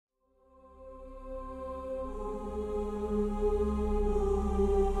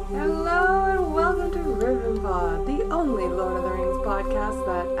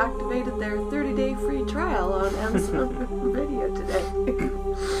handsome video today.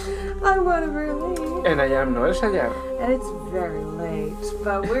 I'm Guinevere Lee. And I am Noel Sayar. And it's very late,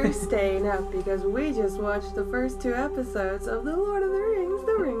 but we're staying up because we just watched the first 2 episodes of The Lord of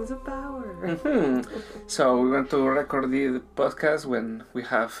the Rings of Power. Mm-hmm. So we want to record the podcast when we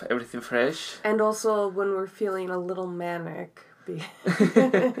have everything fresh. And also when we're feeling a little manic.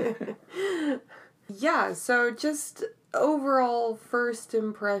 Yeah, so just overall first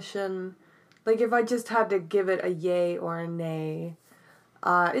impression, like if I just had to give it a yay or a nay,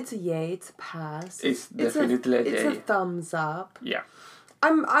 it's a yay, it's a pass. It's definitely a yay. It's a thumbs up. Yeah.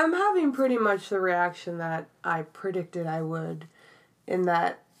 I'm having pretty much the reaction that I predicted I would, in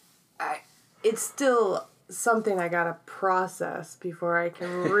that it's still something I gotta process before I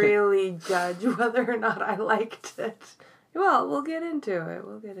can really judge whether or not I liked it. Well, we'll get into it.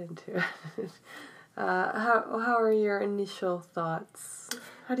 How are your initial thoughts?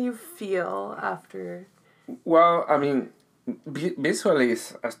 How do you feel after? Well, I mean, visually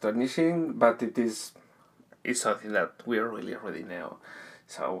it's astonishing, but it's something that we already know.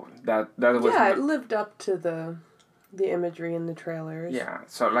 So that was... Yeah, it lived up to the imagery in the trailers. Yeah,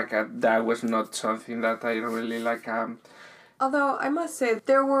 so that was not something that I really Although, I must say,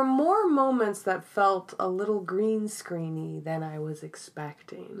 there were more moments that felt a little green screeny than I was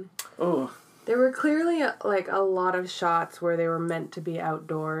expecting. Oh. There were clearly, a lot of shots where they were meant to be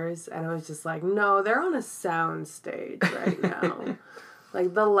outdoors, and I was just like, no, they're on a sound stage right now.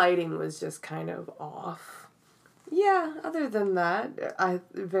 The lighting was just kind of off. Yeah, other than that,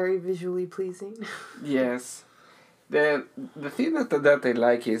 very visually pleasing. Yes. The thing that I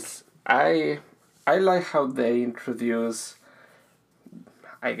like is, I like how they introduce,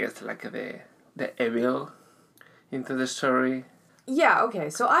 I guess, the evil into the story. Yeah,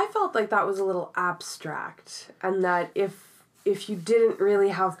 okay, so I felt like that was a little abstract, and that if you didn't really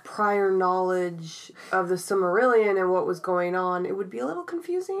have prior knowledge of the Silmarillion and what was going on, it would be a little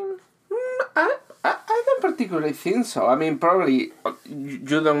confusing. I don't particularly think so. I mean, probably you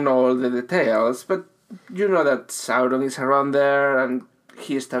don't know all the details, but you know that Sauron is around there, and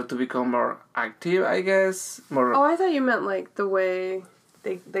he started to become more active, I guess. Oh, I thought you meant, the way...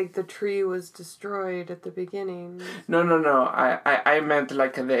 the tree was destroyed at the beginning. No. I meant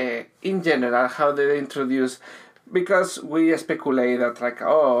in general how they introduce, because we speculate that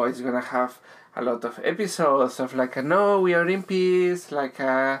it's gonna have a lot of episodes of no, we are in peace,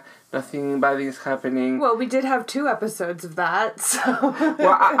 nothing bad is happening. Well, we did have 2 episodes of that, so...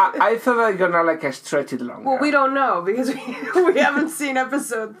 Well, I thought they were gonna stretch it longer. Well, we don't know, because we haven't seen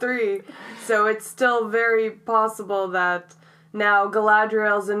episode 3, so it's still very possible that now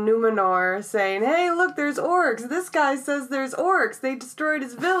Galadriel's in Numenor saying, hey, look, there's orcs. This guy says there's orcs. They destroyed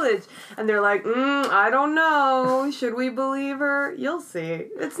his village. And they're like, I don't know. Should we believe her? You'll see.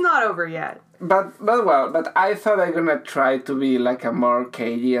 It's not over yet. But I thought they were gonna try to be a more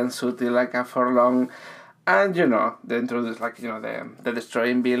cagey and subtle, a Forlong. And, they introduce, the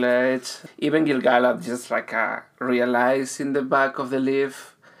destroying village. Even Gil-galad just, realize in the back of the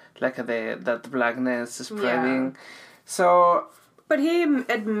leaf, that blackness spreading. Yeah. So... But he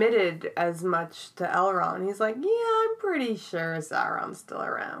admitted as much to Elrond. He's like, yeah, I'm pretty sure Sauron's still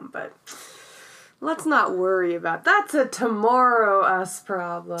around, but let's not worry about that's a tomorrow us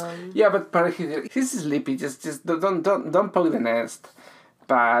problem. Yeah, but he's sleepy. Just don't poke the nest.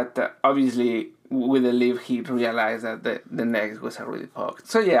 But obviously, with the leaf, he realized that the nest was already poked.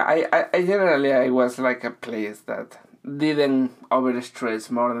 So yeah, I generally I was a place that didn't overstress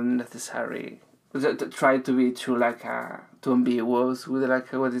more than necessary. To try to be too too ambiguous with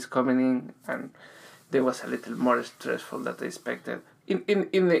what is coming in, and there was a little more stressful than I expected in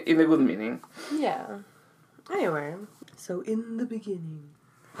the good meaning. Yeah. Anyway, so in the beginning.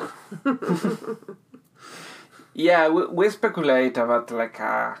 Yeah, we speculate about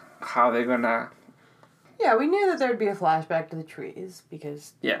how they're gonna. Yeah, we knew that there'd be a flashback to the trees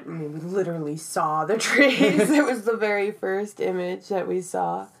because we literally saw the trees. It was the very first image that we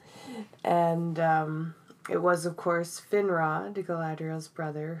saw. And it was, of course, Finrod, Galadriel's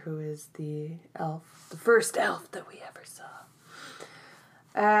brother, who is the first elf that we ever saw.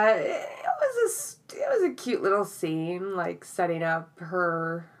 It was a cute little scene, setting up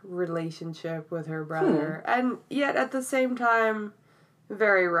her relationship with her brother, and yet at the same time,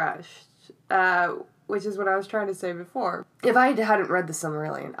 very rushed. Which is what I was trying to say before. If I hadn't read the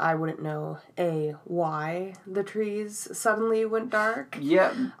Silmarillion, I wouldn't know, A, why the trees suddenly went dark.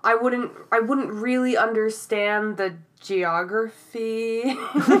 Yeah. I wouldn't really understand the geography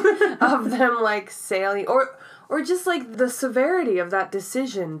of them, sailing, or just, the severity of that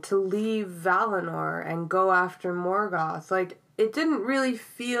decision to leave Valinor and go after Morgoth. It didn't really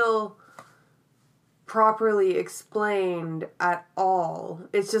feel properly explained at all.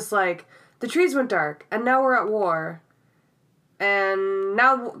 It's just like, the trees went dark, and now we're at war. And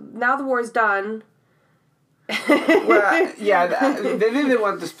now the war's done. Well, yeah, they didn't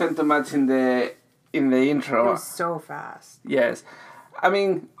want to spend too much in the intro. It was so fast. Yes. I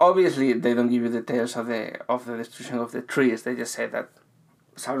mean, obviously, they don't give you details of the destruction of the trees. They just say that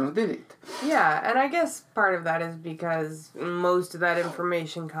Sauron did it. Yeah, and I guess part of that is because most of that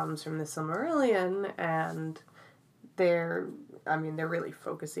information comes from the Silmarillion, and they're really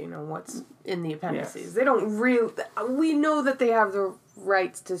focusing on what's in the appendices. Yes. They don't really... We know that they have the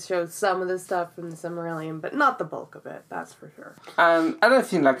rights to show some of the stuff from the Silmarillion, but not the bulk of it, that's for sure. And I don't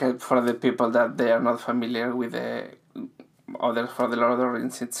think, like, for the people that they are not familiar with the for the Lord of the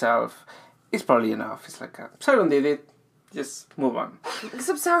Rings itself, it's probably enough. It's like, Sauron did it, just move on.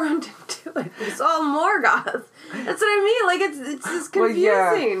 Except Sauron didn't do it. It's all Morgoth. That's what I mean. Like, it's just confusing.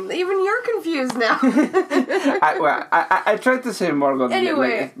 Well, yeah. Even you're confused now. I tried to say Morgoth.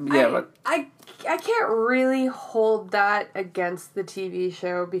 Anyway, but I can't really hold that against the TV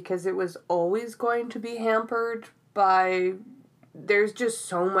show because it was always going to be hampered by... There's just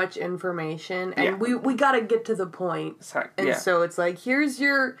so much information, and we gotta get to the point. Exactly. And so it's like, here's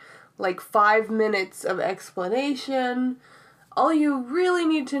your, 5 minutes of explanation. All you really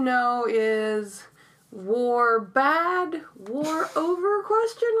need to know is, war bad? War over,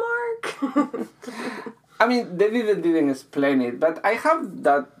 question mark? I mean, they didn't explain it, but I have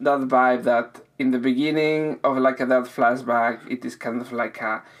that vibe that in the beginning of, that flashback, it is kind of like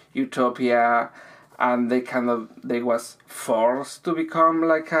a utopia, and they was forced to become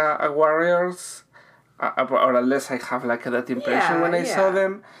a warriors, or at least I have that impression when I saw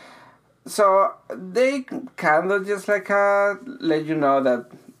them. So they kind of just let you know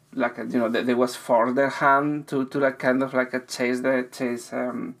that they was forced their hand to chase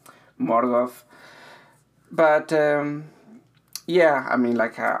Morgoth. But yeah, I mean,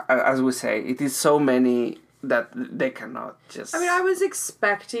 as we say, it is so many that they cannot just... I mean, I was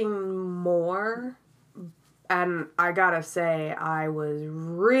expecting more. And I gotta say, I was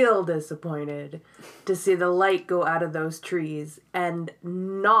real disappointed to see the light go out of those trees and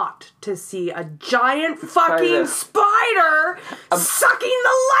not to see a giant fucking spider sucking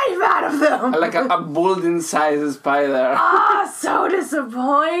the life out of them. Like a building-sized spider. So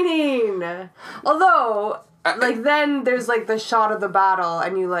disappointing. Although, then there's, the shot of the battle,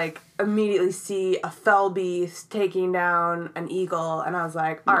 and you, immediately see a fell beast taking down an eagle, and I was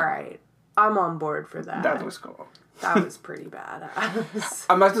like, all right. I'm on board for that. That was cool. That was pretty badass.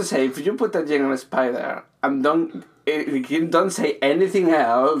 I must say, if you put a giant spider and don't say anything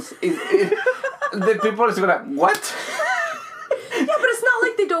else, the people is gonna, what? Yeah, but it's not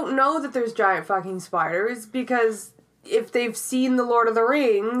like they don't know that there's giant fucking spiders, because if they've seen The Lord of the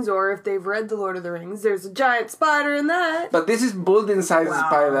Rings, or if they've read The Lord of the Rings, there's a giant spider in that. But this is building-sized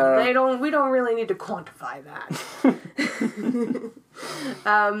spider. We don't really need to quantify that.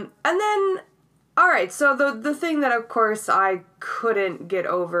 And then, alright, so the thing that, of course, I couldn't get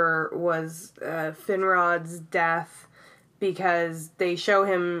over was Finrod's death, because they show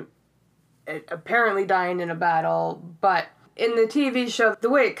him apparently dying in a battle, but in the TV show, the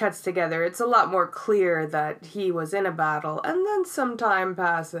way it cuts together, it's a lot more clear that he was in a battle, and then some time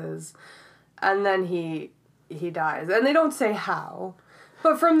passes, and then he dies. And they don't say how.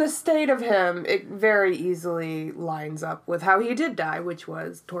 But from the state of him, it very easily lines up with how he did die, which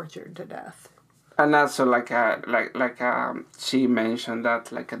was tortured to death. And also, she mentioned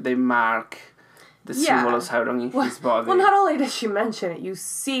that, they mark the symbol of Sauron in his body. Well, not only does she mention it, you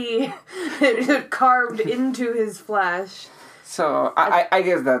see it carved into his flesh. So, I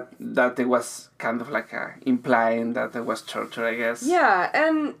guess that it was kind of implying that it was torture, I guess. Yeah,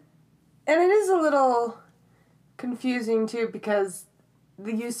 and it is a little confusing, too, because...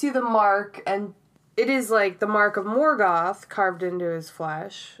 You see the mark, and it is the mark of Morgoth carved into his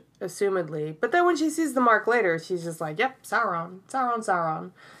flesh, assumedly. But then when she sees the mark later, she's just like, yep, Sauron, Sauron, Sauron.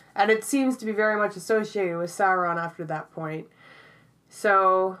 And it seems to be very much associated with Sauron after that point.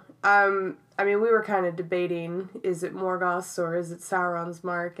 So, we were kind of debating, is it Morgoth's or is it Sauron's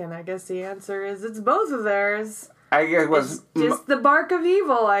mark? And I guess the answer is it's both of theirs. I guess it was... It's just the mark of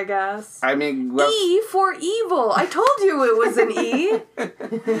evil, I guess. I mean... E for evil. I told you it was an E.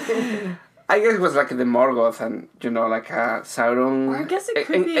 I guess it was the Morgoth and, a Sauron... Or I guess it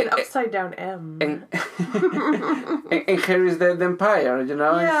could be an upside-down M. And Harry's the Empire,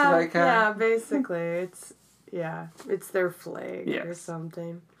 Yeah, it's yeah, basically. It's their flag or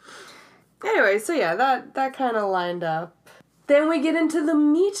something. Anyway, so yeah, that kind of lined up. Then we get into the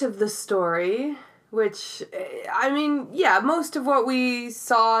meat of the story... Which, most of what we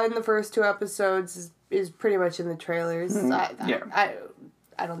saw in the first 2 episodes is is pretty much in the trailers. Yeah.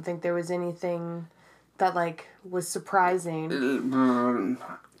 I don't think there was anything that, like, was surprising.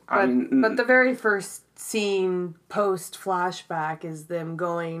 But the very first scene post-flashback is them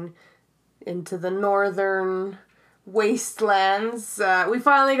going into the northern wastelands. We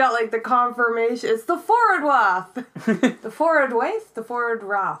finally got, like, the confirmation. It's the Forward Wath! The Forward Waith? The Forward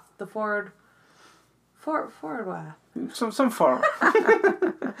Wrath. The Forward Wath. Some form.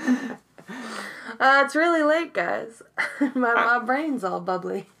 It's really late, guys. my brain's all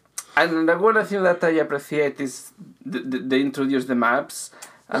bubbly. And the one thing that I appreciate is they introduce the maps.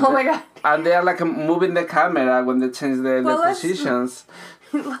 And Oh my god. And they are like moving the camera when they change the positions.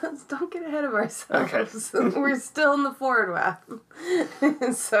 Let's don't get ahead of ourselves. Okay. We're still in the Forward Wath.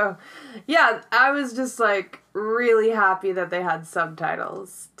 So, yeah, I was just like really happy that they had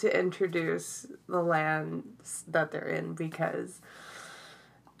subtitles to introduce the lands that they're in, because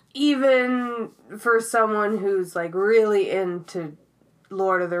even for someone who's like really into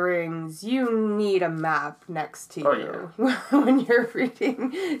Lord of the Rings, you need a map next to you when you're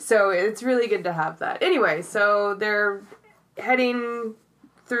reading. So it's really good to have that. Anyway, so they're heading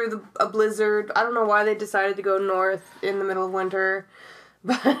through a blizzard. I don't know why they decided to go north in the middle of winter.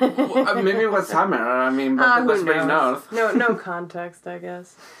 But maybe it was summer. I mean, but it was very north. No context, I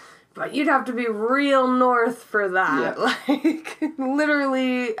guess. But you'd have to be real north for that. Yeah. Like,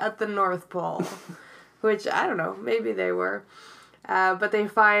 literally at the North Pole. Which, I don't know, maybe they were. But they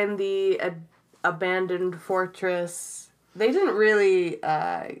find the abandoned fortress. They didn't really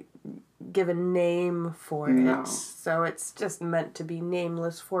give a name for it. So it's just meant to be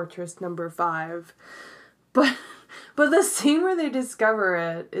Nameless Fortress number 5. But the scene where they discover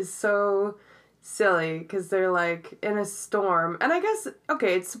it is so silly, because they're like in a storm. And I guess,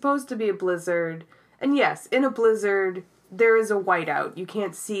 okay, it's supposed to be a blizzard. And yes, in a blizzard, there is a whiteout. You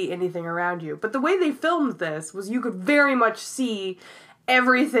can't see anything around you. But the way they filmed this was you could very much see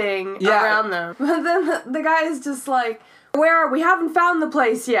everything around them. But then the guy is just like, where are we? Haven't found the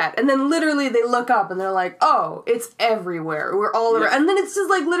place yet. And then literally they look up and they're like, oh, it's everywhere. We're all around. And then it's just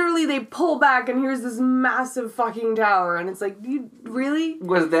like literally they pull back and here's this massive fucking tower. And it's like, you really?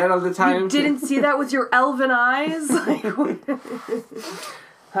 Was there all the time? You didn't see that with your elven eyes? Like, I don't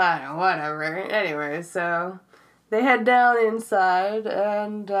know, whatever. Anyway, so they head down inside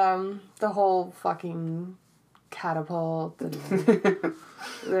and the whole fucking catapult and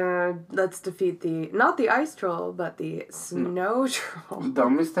let's defeat not the ice troll, but the snow troll.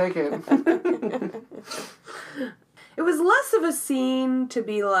 Don't mistake it. It was less of a scene to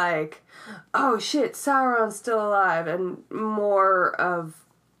be like, oh shit, Sauron's still alive, and more of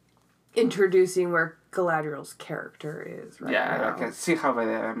introducing where Galadriel's character is right now. I can see how they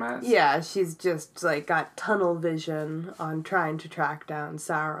are. Yeah, she's just like got tunnel vision on trying to track down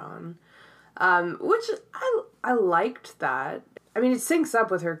Sauron. Which I liked that. I mean, it syncs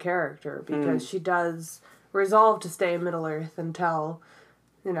up with her character because she does resolve to stay in Middle-earth until,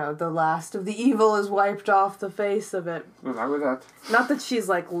 you know, the last of the evil is wiped off the face of it. Good luck with that. Not that she's,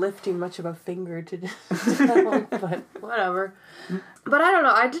 like, lifting much of a finger to tell, but whatever. But I don't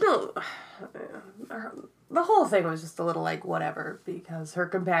know, the whole thing was just a little, like, whatever, because her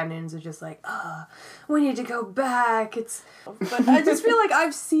companions are just like, we need to go back, But I just feel like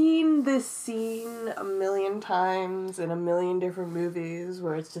I've seen this scene a million times in a million different movies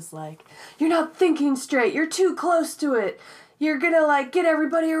where it's just like, you're not thinking straight, you're too close to it, you're gonna, like, get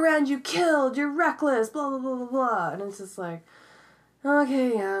everybody around you killed, you're reckless, blah, blah, blah, blah, blah, and it's just like,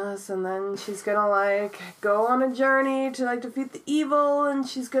 okay, yes, and then she's gonna, like, go on a journey to, like, defeat the evil, and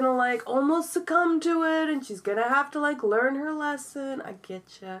she's gonna, like, almost succumb to it, and she's gonna have to, like, learn her lesson. I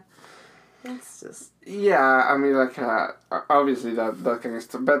getcha. It's just... Yeah, I mean, like, obviously that kind of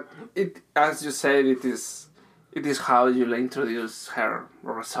stuff, but it, as you said, it is how you introduce her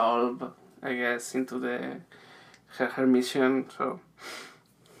resolve, I guess, into her mission, so...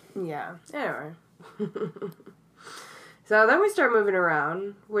 Yeah, anyway. So then we start moving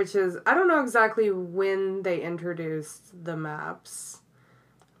around, which is, I don't know exactly when they introduced the maps,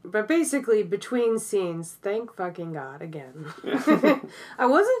 but basically between scenes, thank fucking God, again. I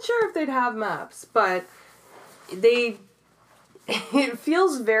wasn't sure if they'd have maps, but it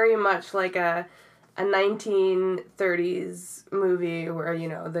feels very much like a 1930s movie where, you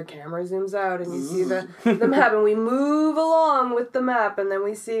know, the camera zooms out and you see the map and we move along with the map and then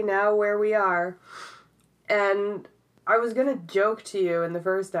we see now where we are. And I was gonna joke to you in the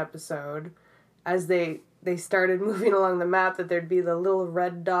first episode, as they started moving along the map, that there'd be the little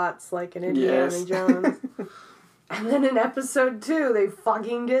red dots like in Indiana Jones. And then in episode 2, they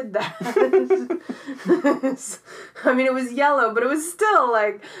fucking did that. I mean, it was yellow, but it was still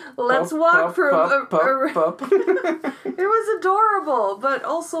like, let's walk from... It was adorable, but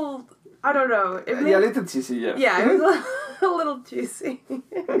also, I don't know. A little cheesy, yeah. Yeah, it was a little cheesy.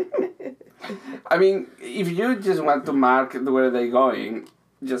 I mean, if you just want to mark where they're going,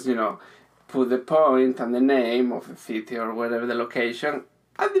 just, put the point and the name of the city or whatever the location...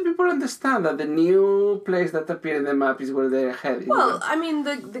 And the people understand that the new place that appeared in the map is where they're heading. Well, I mean,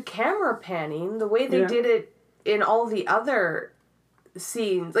 the camera panning, the way they did it in all the other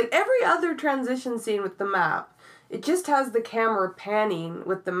scenes, like every other transition scene with the map, it just has the camera panning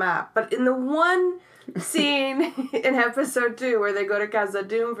with the map. But in the one scene in episode 2 where they go to Casa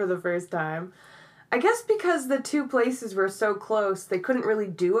Doom for the first time, I guess because the two places were so close, they couldn't really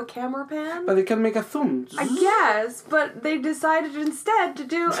do a camera pan. But they can make a zoom. I guess, but they decided instead to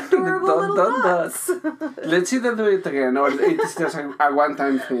do adorable little dots. Let's see them do it again, or it's just a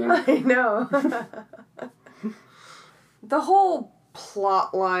one-time thing. I know. The whole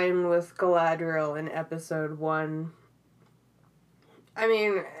plot line with Galadriel in episode 1, I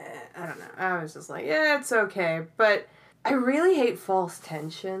mean, I don't know. I was just like, yeah, it's okay. But I really hate false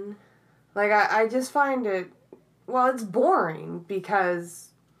tension. Like, I just find it, well, it's boring because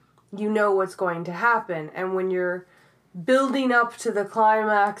you know what's going to happen. And when you're building up to the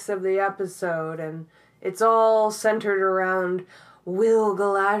climax of the episode and it's all centered around, will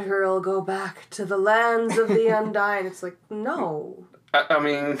Galadriel go back to the lands of the Undying? It's like, no. I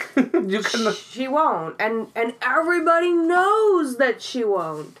mean, you cannot... She won't. And everybody knows that she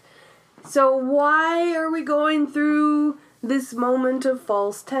won't. So why are we going through this moment of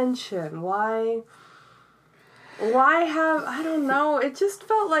false tension? Why have, I don't know, it just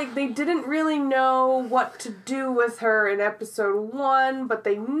felt like they didn't really know what to do with her in episode 1, but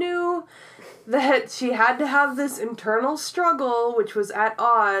they knew that she had to have this internal struggle, which was at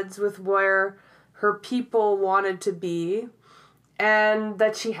odds with where her people wanted to be, and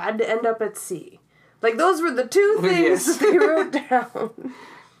that she had to end up at sea. Like, those were the two things that they wrote down.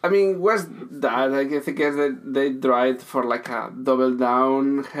 I mean, was that, I guess that they tried for like a double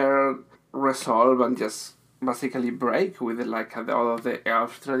down her resolve and just basically break with it, like all of the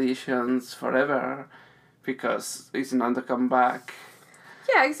elf traditions forever, because it's not to come back.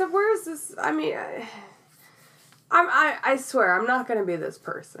 Yeah, except where is this? I mean, I swear I'm not gonna be this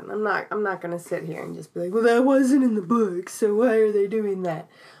person. I'm not gonna sit here and just be like, well, that wasn't in the book, so why are they doing that?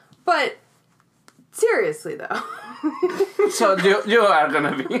 But seriously though. So you are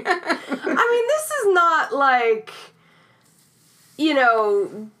gonna be. I mean, this is not like,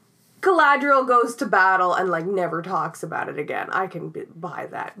 Galadriel goes to battle and, like, never talks about it again. I can buy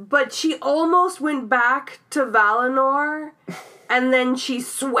that. But she almost went back to Valinor, and then she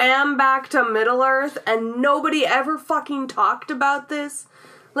swam back to Middle-earth, and nobody ever fucking talked about this.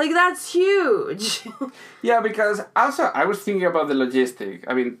 Like, that's huge. Yeah, because also I was thinking about the logistic.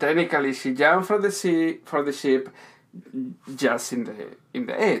 I mean, technically she jumped for the ship just in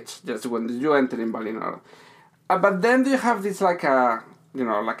the edge, just when you enter in Valinor. But then you have this like a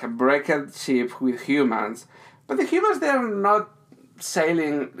breaked ship with humans. But the humans, they're not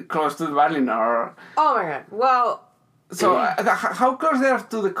sailing close to Valinor. Oh my god. Well... So, how close they are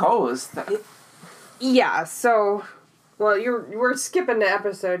to the coast? Yeah, so... Well, we're skipping to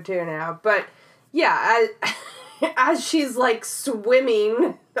episode 2 now, but yeah, as she's like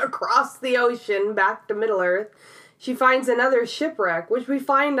swimming across the ocean back to Middle-earth, she finds another shipwreck, which we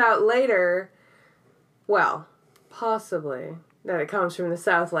find out later, well, possibly, that it comes from the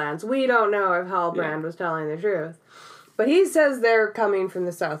Southlands. We don't know if Halbrand was telling the truth. But he says they're coming from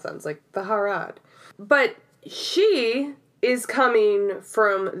the Southlands, like the Harad. But she is coming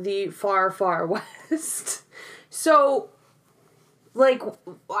from the far, far west. So, were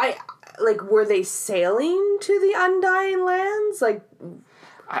they sailing to the Undying Lands? Like,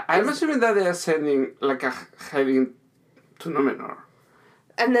 I'm assuming that they are heading to Númenor.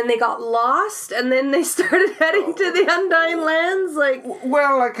 And then they got lost, and then they started heading to the Undying Lands? Like...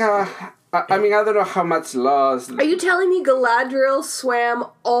 Well, I mean, I don't know how much lost. Are you telling me Galadriel swam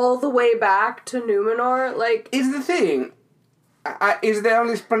all the way back to Númenor? Like... Is the thing. Is the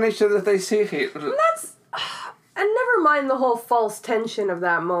only explanation that I see here. That's... And never mind the whole false tension of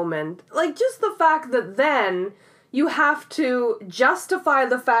that moment. Like, just the fact that then you have to justify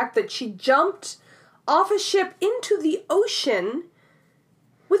the fact that she jumped off a ship into the ocean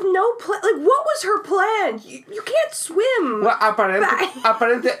with no plan. Like, what was her plan? You can't swim. Well,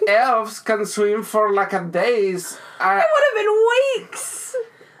 apparently elves can swim for like a days. It would have been weeks.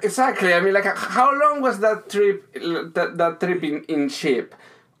 Exactly. I mean, like, how long was that trip? That trip in ship?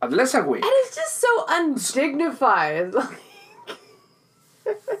 at least a week. And it's just so undignified.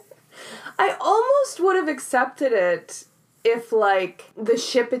 I almost would have accepted it if, like, the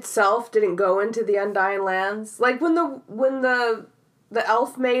ship itself didn't go into the Undying Lands. Like, when the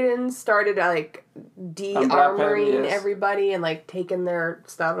elf maidens started, like, de-armoring everybody and, like, taking their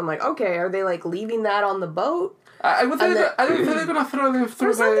stuff, I'm like, okay, are they, like, leaving that on the boat? I didn't think they're gonna throw them through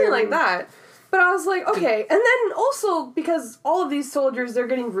or something like that. But I was like, okay. And then also, because all of these soldiers, they're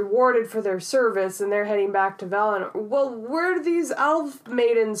getting rewarded for their service and they're heading back to Valinor. Well, where do these elf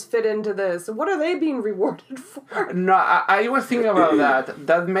maidens fit into this? What are they being rewarded for? No, I was thinking about that.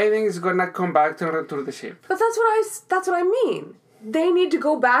 That maiden is gonna come back to return the ship. But that's what I mean. They need to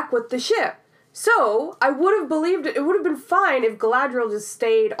go back with the ship. So, I would have believed it would have been fine if Galadriel just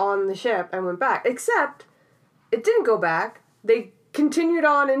stayed on the ship and went back. Except, it didn't go back. They continued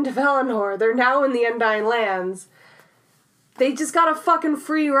on into Valinor. They're now in the Undying Lands. They just got a fucking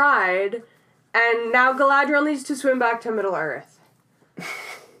free ride, and now Galadriel needs to swim back to Middle-earth.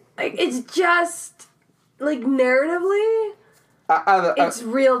 Like, it's just, like, narratively, it's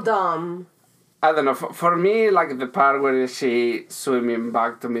real dumb. I don't know. For me, like, the part where she swimming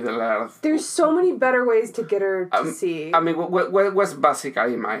back to Middle-earth... There's so many better ways to get her to see. I mean, what was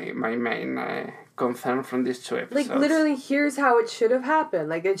basically my main... concern from these two episodes. Like, literally, here's how it should have happened.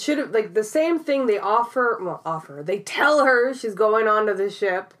 Like, it should have, like, the same thing they they tell her she's going onto the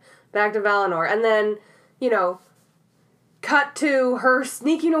ship back to Valinor, and then, you know, cut to her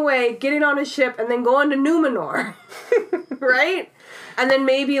sneaking away, getting on a ship, and then going to Numenor. Right? And then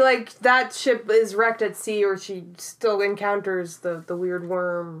maybe, like, that ship is wrecked at sea, or she still encounters the weird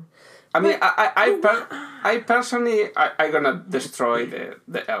worm. I mean, I personally, I'm gonna destroy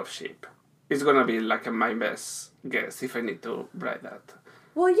the elf ship. It's gonna be like my best guess if I need to write that.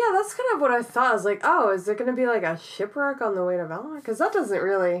 Well, yeah, that's kind of what I thought. I was like, oh, is it gonna be like a shipwreck on the way to Valinor? Because that doesn't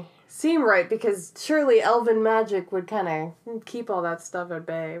really seem right, because surely elven magic would kind of keep all that stuff at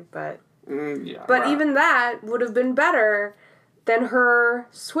bay, but... yeah, but right. Even that would have been better than her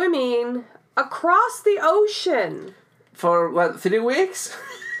swimming across the ocean. For, what, 3 weeks?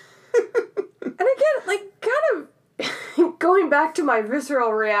 And again, like, kind of... going back to my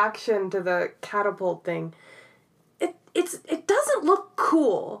visceral reaction to the catapult thing, it doesn't look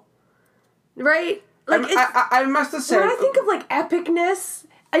cool, right? Like, I must have said, when I think of, like, epicness,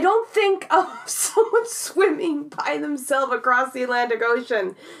 I don't think of someone swimming by themselves across the Atlantic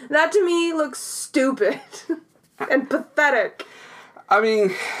Ocean. That to me looks stupid and pathetic. I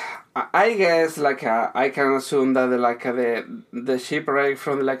mean, I guess, like, I can assume that the shipwreck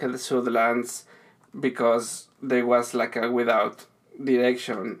from, like, the Southlands, because they was, like, without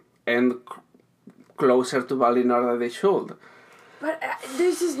direction and closer to Valinor than they should. But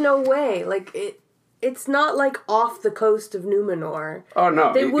there's just no way. Like, it's not, like, off the coast of Numenor. Oh,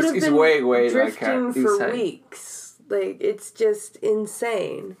 no. They would have been way, drifting like, for insane. weeks. Like, it's just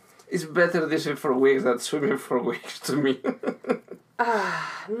insane. It's better drifting for weeks than swimming for weeks to me.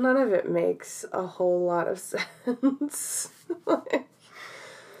 None of it makes a whole lot of sense.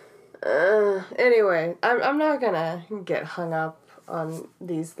 Anyway, I'm not gonna get hung up on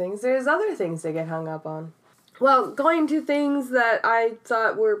these things. There's other things to get hung up on. Well, going to things that I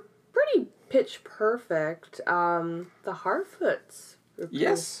thought were pretty pitch perfect, the Harfoots.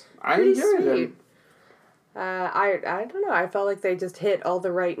 Yes, I enjoyed them. I don't know, I felt like they just hit all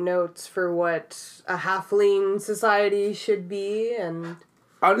the right notes for what a halfling society should be, and...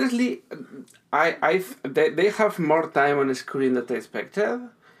 Honestly, they have more time on the screen than I expected.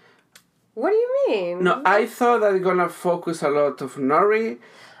 What do you mean? No, I thought they're gonna focus a lot of Nori,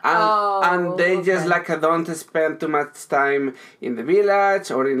 and they just like don't spend too much time in the village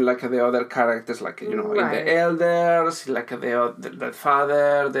or in like the other characters, like in the elders, like the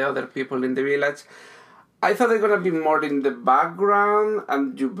father, the other people in the village. I thought they're gonna be more in the background,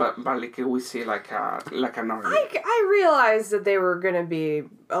 and like we see like a Nori. I realized that they were gonna be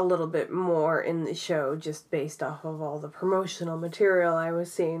a little bit more in the show just based off of all the promotional material I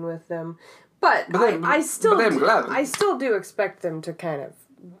was seeing with them, but I still do expect them to kind of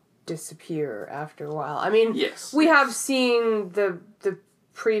disappear after a while. I mean, yes, we have seen the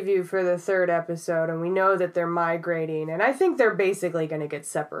preview for the 3rd episode, and we know that they're migrating, and I think they're basically going to get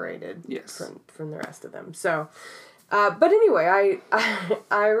separated from the rest of them. So, but anyway,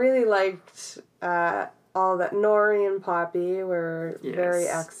 I really liked all that. Nori and Poppy were very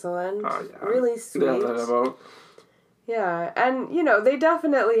excellent. Oh, yeah. Really sweet. Yeah, and they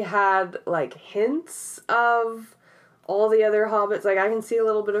definitely had like hints of all the other hobbits. Like, I can see a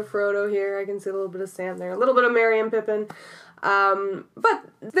little bit of Frodo here, I can see a little bit of Sam there, a little bit of Merry and Pippin. But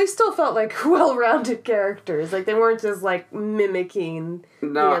they still felt like well-rounded characters. Like, they weren't just, like, mimicking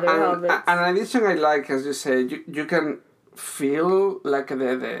the other hobbits. And in addition, I like, as you say, you can feel, like,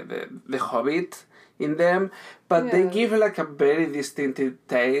 the Hobbit in them, but they give, like, a very distinctive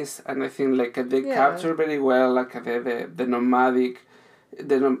taste, and I think, like, they capture very well, like, the nomadic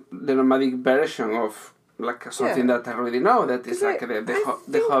version of, like, something that I already know, that is, like,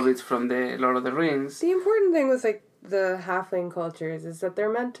 the hobbits from the Lord of the Rings. The important thing with, like, the halfling cultures is that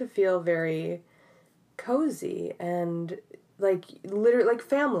they're meant to feel very cozy and, like, literally, like,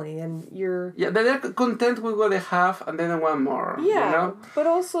 family, and you're... Yeah, they're content with what they have, and they don't want more, you know? But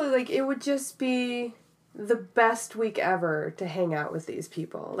also, like, it would just be the best week ever to hang out with these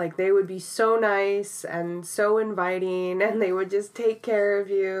people. Like, they would be so nice and so inviting, and they would just take care of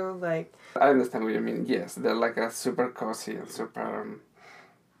you, like... I understand what you mean, yes. They're, like, a super cozy and super...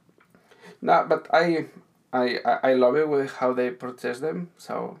 No, but I love it with how they protect them,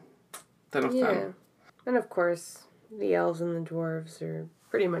 so 10 of 10. And of course, the elves and the dwarves are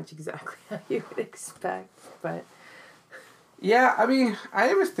pretty much exactly how you would expect, but... Yeah, I mean, I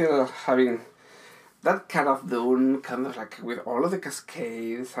am still having that kind of Dune, kind of like with all of the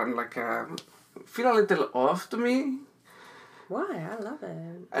cascades, and like feel a little off to me. Why? I love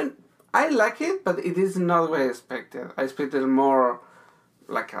it. And I like it, but it is not what I expected. I expected more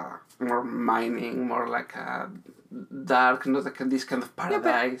like more mining, more like a dark, not like this kind of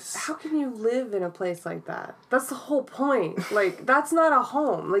paradise. Yeah, but how can you live in a place like that? That's the whole point. Like, that's not a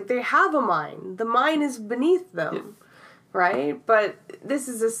home. Like, they have a mine. The mine is beneath them, right? But this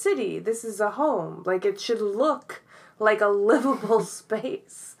is a city. This is a home. Like, it should look like a livable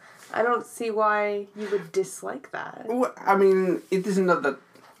space. I don't see why you would dislike that. Well, I mean, it is not that...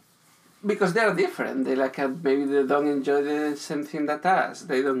 Because they are different. They like maybe they don't enjoy the same thing that us.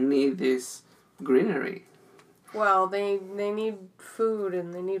 They don't need this greenery. Well, they need food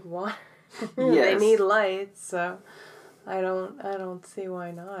and they need water. Yes. They need light, so I don't see why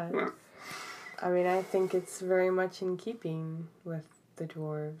not. No. I mean, I think it's very much in keeping with the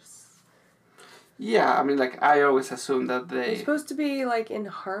dwarves. Yeah, I mean, like, I always assume that They're supposed to be, like, in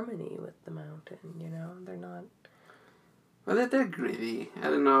harmony with the mountain, you know? They're not... Well, they're greedy. I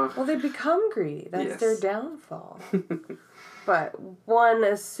don't know. Well, they become greedy. That's their Yes. downfall. But one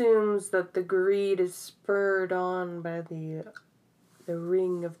assumes that the greed is spurred on by the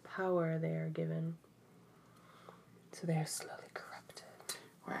ring of power they are given. So they are slowly corrupted.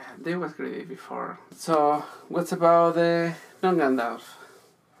 Well, they was greedy before. So, what's about the non-Gandalf?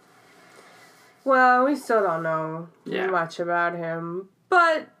 Well, we still don't know Yeah. much about him.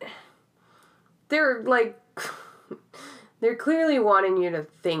 But they're, like... They're clearly wanting you to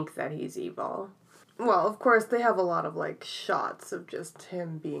think that he's evil. Well, of course, they have a lot of, like, shots of just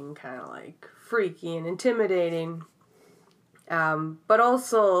him being kind of, like, freaky and intimidating. But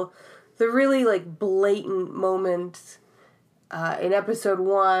also, the really, like, blatant moment in episode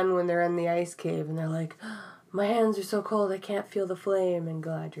 1 when they're in the ice cave and they're like, my hands are so cold I can't feel the flame. And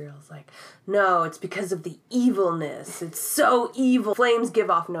Galadriel's like, no, it's because of the evilness. It's so evil. Flames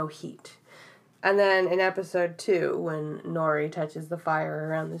give off no heat. And then in episode 2, when Nori touches the fire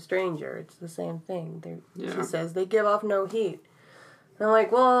around the stranger, it's the same thing. She says they give off no heat. And I'm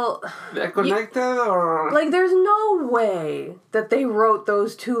like, well... They're connected, or...? Like, there's no way that they wrote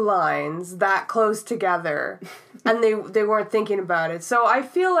those 2 lines that close together, and they weren't thinking about it. So I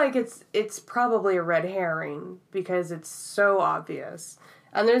feel like it's probably a red herring, because it's so obvious.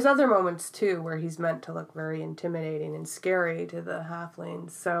 And there's other moments, too, where he's meant to look very intimidating and scary to the halflings,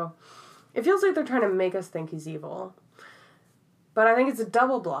 so... It feels like they're trying to make us think he's evil. But I think it's a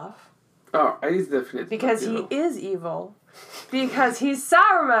double bluff. Oh, he's definitely because he is evil. Because he's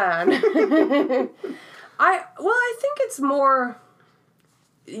Saruman. I think it's more...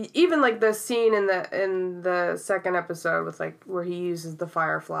 Even, like, the scene in the second episode with, like, where he uses the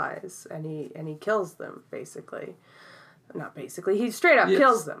fireflies and he kills them, basically. Not basically, he straight up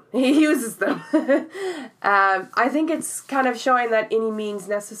kills them. He uses them. I think it's kind of showing that any means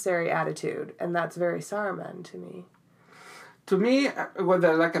necessary attitude, and that's very Saruman to me. To me,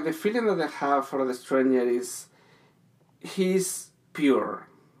 the feeling that I have for the stranger is he's pure.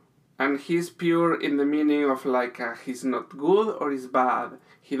 And he's pure in the meaning of, like, he's not good or he's bad.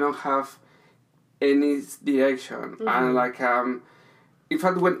 He don't have any direction. Mm-hmm. And, like, in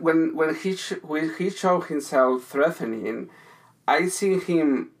fact, when he showed himself threatening, I see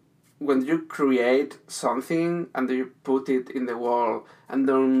him when you create something and you put it in the world and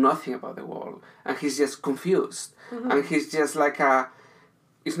know nothing about the world, and he's just confused, and he's just like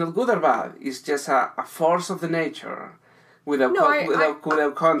it's not good or bad. It's just a force of the nature without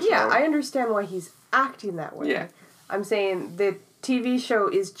control. Yeah, I understand why he's acting that way. Yeah. I'm saying the TV show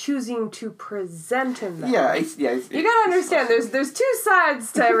is choosing to present him that way. You gotta understand, there's two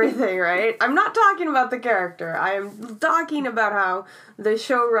sides to everything, right? I'm not talking about the character. I am talking about how the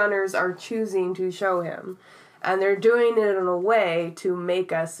showrunners are choosing to show him. And they're doing it in a way to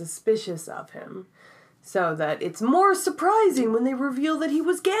make us suspicious of him. So that it's more surprising when they reveal that he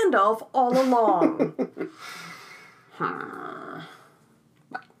was Gandalf all along.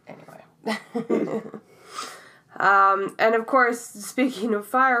 But anyway. And of course, speaking of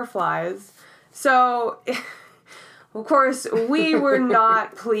fireflies, so, of course, we were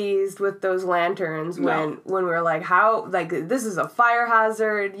not pleased with those lanterns when we were like, this is a fire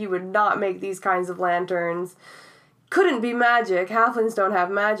hazard, you would not make these kinds of lanterns. Couldn't be magic, halflings don't have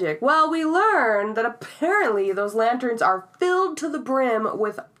magic. Well, we learned that apparently those lanterns are filled to the brim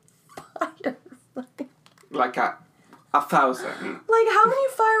with fireflies. Like 1,000. Like, how many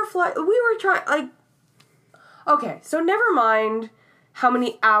fireflies? We were trying, okay, so never mind how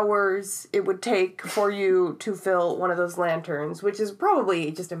many hours it would take for you to fill one of those lanterns, which is probably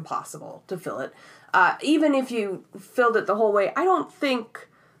just impossible to fill it. Even if you filled it the whole way, I don't think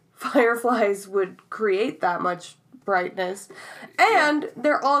fireflies would create that much brightness. And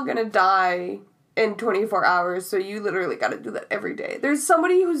they're all gonna die in 24 hours, so you literally gotta do that every day. There's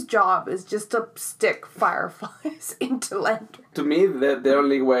somebody whose job is just to stick fireflies into lanterns. To me, the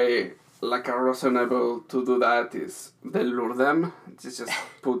only way, like, reasonable to do that is they lure them. Just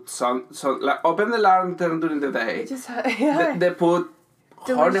put some like, open the lantern during the day. They put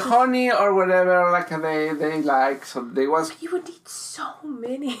honey or whatever, like, they like, so they was... You would need so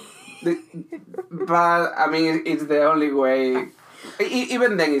many. But, I mean, it's the only way.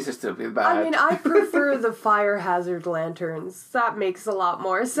 Even then it's stupid, but... I mean, I prefer the fire hazard lanterns. That makes a lot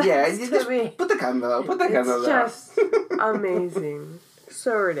more sense to me. Put the candle there. It's just amazing.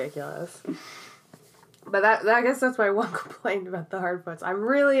 So ridiculous. But I guess that's my one complaint about the Hardfoots. I'm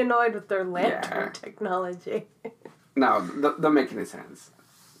really annoyed with their lantern technology. No, don't make any sense.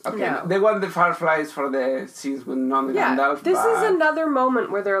 Okay, no. They want the fireflies for the scenes with non-Gandalf. This is another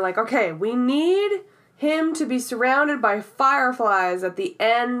moment where they're like, okay, we need him to be surrounded by fireflies at the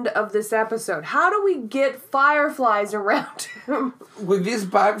end of this episode. How do we get fireflies around him? With this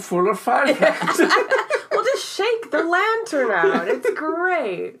bag full of fireflies. We'll just shake the lantern out. It's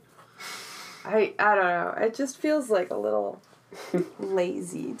great. I don't know. It just feels like a little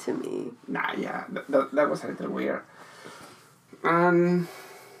lazy to me. Nah, yeah. That was a little weird. And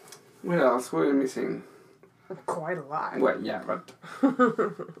what else? What are we missing? Quite a lot. Well, yeah, but...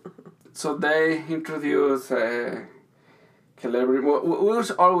 So they introduce Celebrity. We was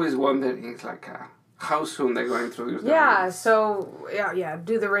always wondering, like, how soon they're going to introduce the rings. So,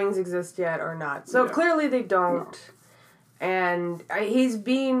 do the rings exist yet or not? So clearly they don't. No. And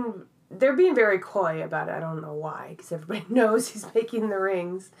they're being very coy about it. I don't know why, because everybody knows he's making the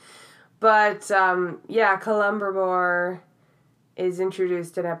rings. But, Celebrimbor is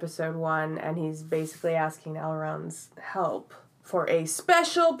introduced in episode 1, and he's basically asking Elrond's help for a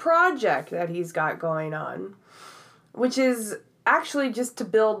special project that he's got going on, which is actually just to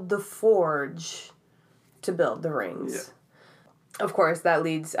build the forge to build the rings. Yeah. Of course, that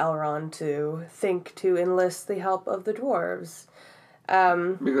leads Elrond to think to enlist the help of the dwarves.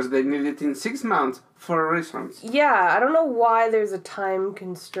 Because they need it in 6 months for reasons. Yeah, I don't know why there's a time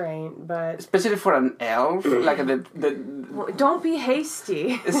constraint, but... Especially for an elf, like Well, don't be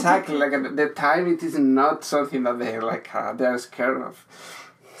hasty. Exactly, like the time, it is not something that they're scared of.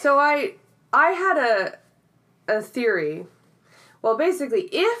 So I had a theory. Well, basically,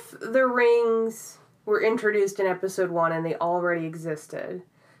 if the rings were introduced in episode 1 and they already existed,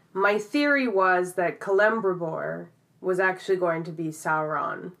 my theory was that Celebrimbor was actually going to be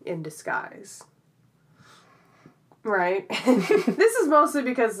Sauron in disguise. Right? This is mostly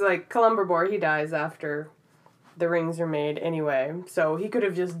because, Celebrimbor, he dies after the rings are made anyway, so he could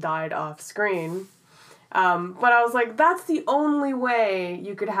have just died off screen. But I was like, that's the only way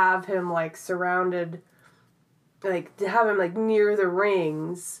you could have him, surrounded, to have him, near the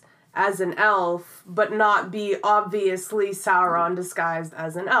rings as an elf, but not be obviously Sauron disguised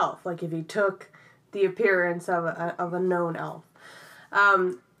as an elf. If he took the appearance of a known elf.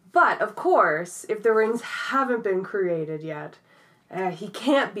 But, of course, if the rings haven't been created yet, he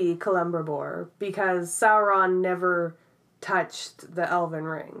can't be Celebrimbor, because Sauron never touched the elven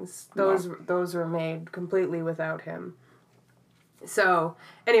rings. Those were made completely without him. So,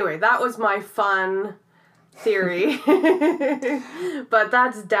 anyway, that was my fun theory. But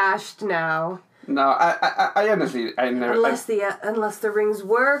that's dashed now. No, I honestly, I never... Unless the rings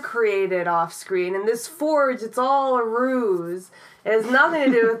were created off screen, and this forge, it's all a ruse. It has nothing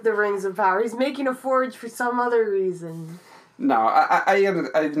to do with the Rings of Power. He's making a forge for some other reason. No, I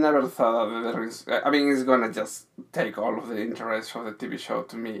never thought of the rings. I mean, it's gonna just take all of the interest from the TV show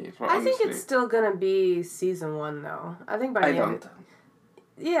to me. Honestly. I think it's still gonna be season 1, though. I think by the end...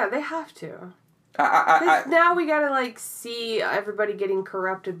 Yeah, they have to. Now we gotta, like, see everybody getting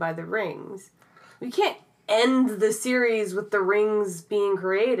corrupted by the rings. We can't end the series with the rings being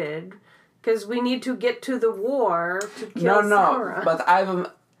created, because we need to get to the war to kill Sauron. But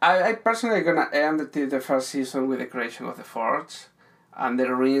I personally gonna end the first season with the creation of the Forge, and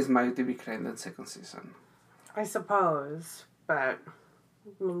the rings might be created in the second season. I suppose, but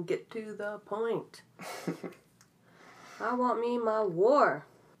I mean, get to the point. I want me my war.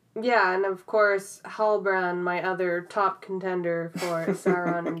 Yeah, and of course, Halbrand, my other top contender for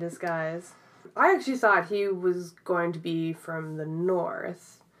Sauron in disguise. I actually thought he was going to be from the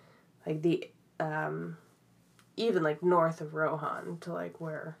north, like the, even like north of Rohan, to like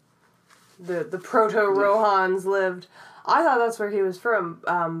where the proto-Rohans lived. I thought that's where he was from.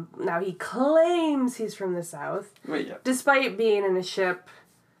 Now he claims he's from the south, despite being in a ship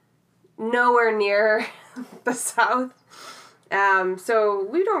nowhere near the south. So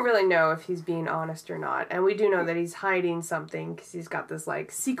we don't really know if he's being honest or not. And we do know that he's hiding something because he's got this,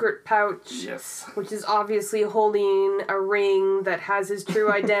 like, secret pouch. Yes. Which is obviously holding a ring that has his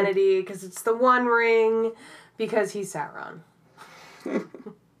true identity because it's the one ring because he's Sauron.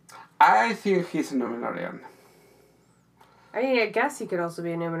 I think he's a Númenorian. I mean, I guess he could also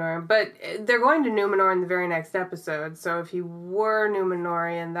be a Númenorian, but they're going to Númenor in the very next episode, so if he were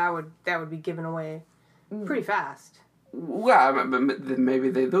Númenorian, that would be given away pretty fast. Well, maybe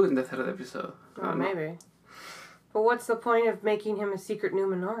they do in the third episode. Oh, maybe. But what's the point of making him a secret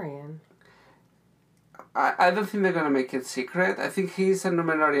Númenorian? I don't think they're gonna make it secret. I think he's a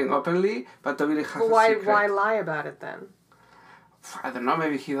Númenorian openly, but Tobiri has a secret. Why lie about it then? I don't know.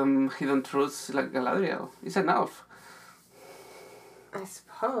 Maybe he don't trust like Galadriel. He's an elf. I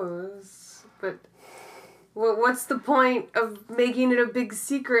suppose, but what's the point of making it a big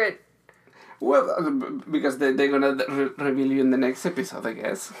secret? Well, because they're gonna reveal you in the next episode, I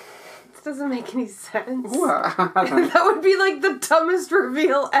guess. This doesn't make any sense. Well, that would be like the dumbest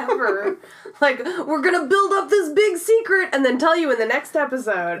reveal ever. Like, we're gonna build up this big secret and then tell you in the next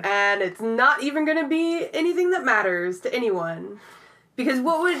episode, and it's not even gonna be anything that matters to anyone. Because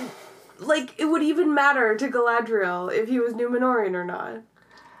what would, like, it would even matter to Galadriel if he was Númenorian or not.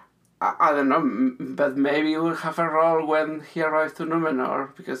 I don't know, but maybe he will have a role when he arrives to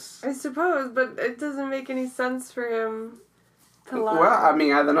Númenor, because... I suppose, but it doesn't make any sense for him to lie. Well, I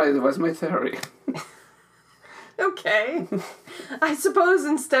mean, I don't know, it was my theory. Okay. I suppose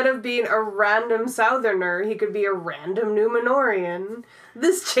instead of being a random Southerner, he could be a random Númenorian.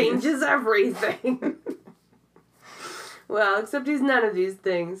 This changes everything. Well, except he's none of these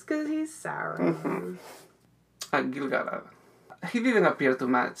things, because he's Sauron. Gil-galad. He didn't appear too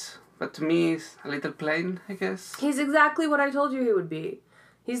much. But to me, it's a little plain, I guess. He's exactly what I told you he would be.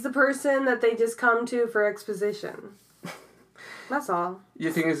 He's the person that they just come to for exposition. That's all.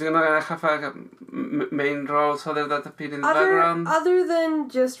 You think he's gonna have a main roles other than appear in the background? Other than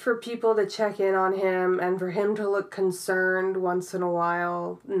just for people to check in on him and for him to look concerned once in a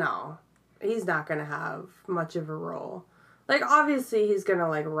while, no. He's not gonna have much of a role. Like, obviously he's gonna,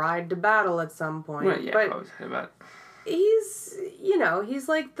 like, ride to battle at some point. Well, yeah, obviously, but... He's, you know, he's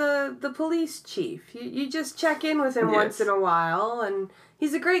like the police chief. You just check in with him once in a while, and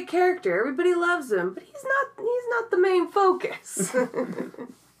he's a great character. Everybody loves him, but he's not the main focus.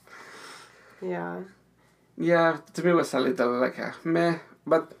 Yeah. Yeah, to me it was a little like a meh,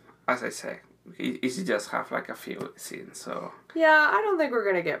 but as I say, he just have like a few scenes, so... Yeah, I don't think we're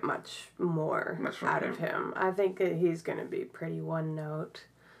gonna get much more out of him. I think that he's gonna be pretty one note.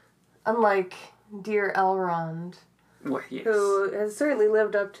 Unlike dear Elrond. Well, yes. Who has certainly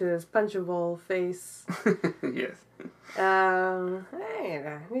lived up to his punchable face. Yes.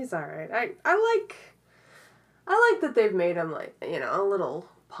 Hey, he's alright. I like that they've made him, like, you know, a little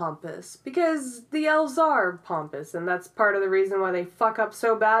pompous. Because the elves are pompous, and that's part of the reason why they fuck up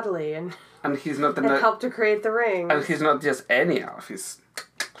so badly and he's not and help to create the ring. And he's not just any elf, he's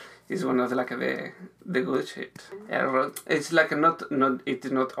one of the good shit. Elrond. It's like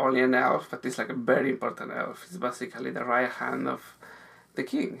it's not only an elf, but it's like a very important elf. It's basically the right hand of the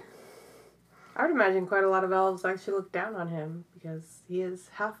king. I would imagine quite a lot of elves actually look down on him because he is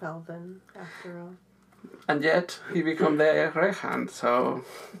half elven after all. And yet he became the right hand, so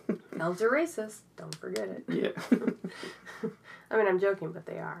elves are racist, don't forget it. Yeah. I mean, I'm joking, but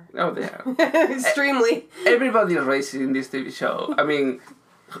they are. Oh, they are. Extremely. Everybody is racist in this TV show. I mean,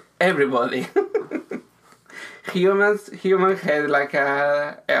 everybody. Human hate like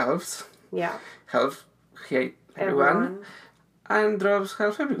elves. Yeah. Elves hate everyone. And dwarves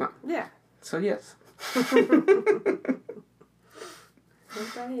help everyone. Yeah. So yes. Nobody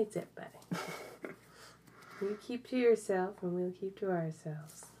hates everybody. You keep to yourself and we'll keep to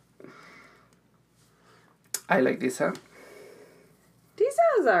ourselves. I like Disa. Disa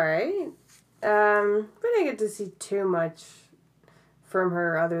was alright. But I didn't get to see too much from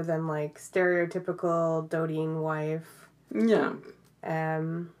her other than like stereotypical doting wife. Yeah.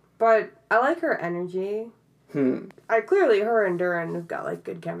 But I like her energy. Clearly her and Duran have got like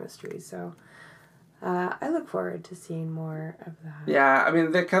good chemistry, so I look forward to seeing more of that. Yeah, I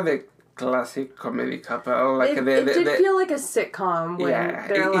mean they kind of classic comedy couple. Like it did feel like a sitcom when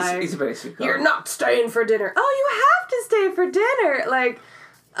they're it's very sitcom. You're not staying for dinner. Oh, you have to stay for dinner. Like,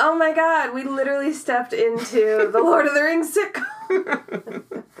 oh my God, we literally stepped into the Lord of the Rings sitcom.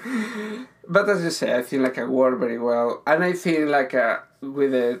 But as you say, I think like it worked very well, and I think like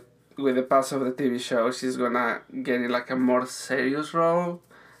with the pass of the TV show, she's gonna get in like a more serious role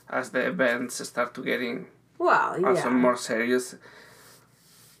as the events start to getting also more serious.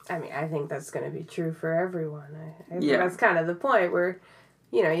 I mean, I think that's going to be true for everyone. I think that's kind of the point where,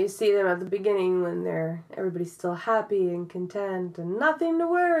 you know, you see them at the beginning when everybody's still happy and content and nothing to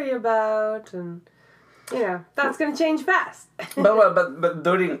worry about, and you know that's going to change fast. but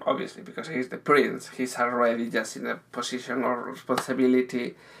Durin, obviously, because he's the prince, he's already just in a position of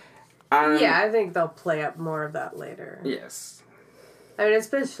responsibility. And yeah, I think they'll play up more of that later. Yes. I mean,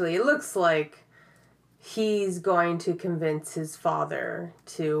 especially it looks like he's going to convince his father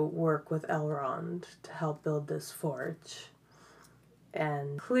to work with Elrond to help build this forge.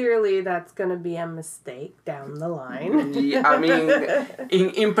 And clearly that's going to be a mistake down the line. Yeah, I mean,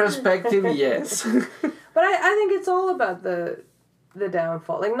 in perspective, yes. But I think it's all about the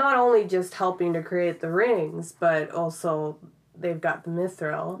downfall. Like, not only just helping to create the rings, but also they've got the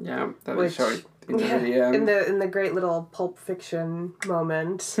Mithril. Yeah, that is short. In the great little Pulp Fiction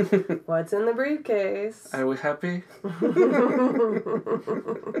moment. What's in the briefcase? Are we happy?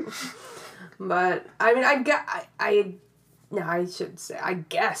 But I mean, I should say I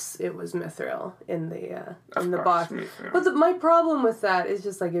guess it was Mithril in the box. Mithril. But my problem with that is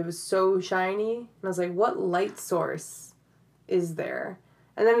just like it was so shiny, and I was like, what light source is there?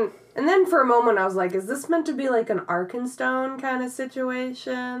 And then for a moment I was like, is this meant to be like an Arkenstone kind of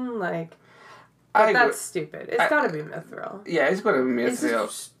situation? Like. But that's stupid. It's gotta be Mithril. Yeah, it's gotta be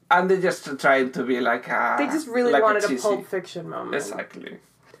Mithril. And they just trying to be like a... They just really like wanted a Pulp Fiction moment. Exactly.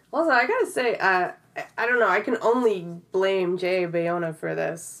 Also, I gotta say, I don't know, I can only blame Jay Bayona for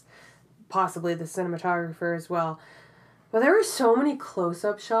this. Possibly the cinematographer as well. But there were so many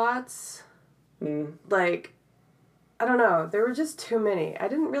close-up shots. Like, I don't know, there were just too many. I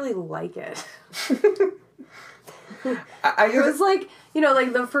didn't really like it. It was like, you know,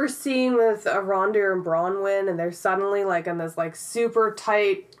 like the first scene with Arondir and Bronwyn, and they're suddenly like in this like super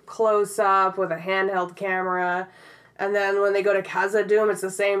tight close up with a handheld camera, and then when they go to Khazad-dûm, it's the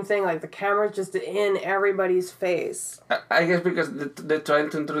same thing. Like the camera's just in everybody's face. I guess because they're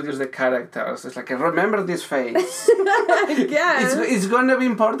trying to introduce the characters. It's like, remember this face. I guess it's gonna be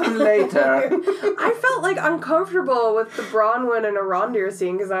important later. I felt like uncomfortable with the Bronwyn and Arondir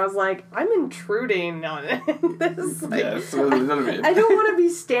scene because I was like, I'm intruding on this. Like, yes, a little bit. I don't want to be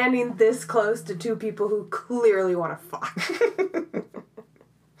standing this close to two people who clearly want to fuck.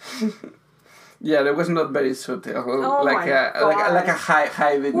 Yeah, that was not very subtle. Oh like a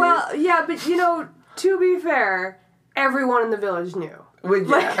high video. Well, yeah, but you know, to be fair, everyone in the village knew. Well, yeah.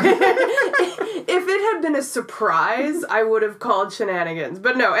 Like, if it had been a surprise, I would have called shenanigans.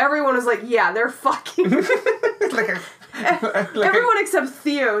 But no, everyone was like, yeah, they're fucking. Everyone except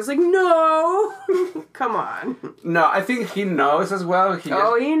Theo is like, no, come on. No, I think he knows as well. He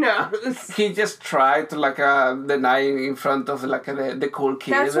knows. He just tried to deny in front of the cool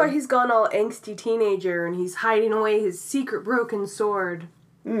kid. That's why he's gone all angsty teenager and he's hiding away his secret broken sword.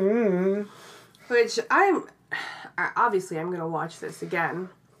 Mm-hmm. Which obviously I'm gonna watch this again,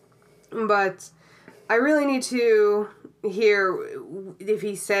 but I really need to hear if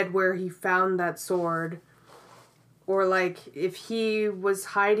he said where he found that sword. Or, like, if he was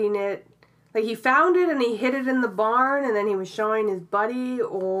hiding it... Like, he found it and he hid it in the barn and then he was showing his buddy,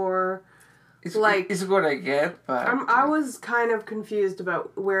 or... It's what I get, but... I was kind of confused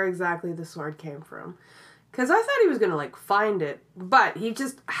about where exactly the sword came from. Because I thought he was going to, like, find it, but he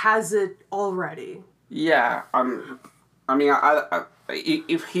just has it already. Yeah, I mean,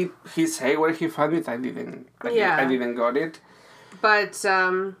 if he say where he found it, I didn't got it. But,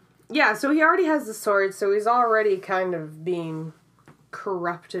 yeah, so he already has the sword, so he's already kind of being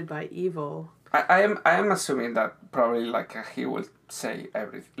corrupted by evil. I am assuming that probably like he will say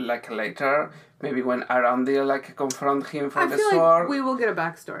everything like later, maybe when Arundel like confront him for the sword. Like we will get a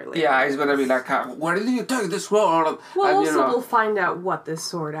backstory later. Yeah, it's gonna be like, where did you take the sword? Well, and, also we'll find out what this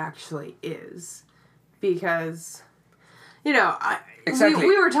sword actually is, because, exactly.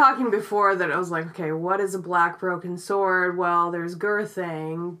 We were talking before that I was like, okay, what is a black broken sword? Well, there's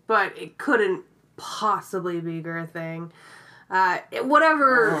Gurthang, but it couldn't possibly be Gurthang.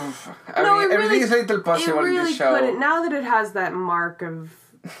 Whatever. Everything is little possible it really in the show. Couldn't. Now that it has that mark of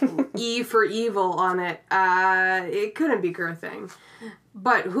E for evil on it, it couldn't be Gurthang.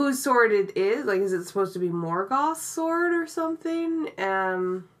 But whose sword it is? Like, is it supposed to be Morgoth's sword or something?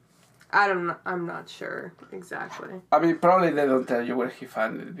 I'm not sure exactly. I mean, probably they don't tell you where he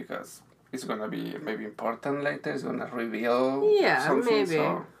found it because it's gonna be maybe important later. It's gonna reveal. Yeah, something, maybe.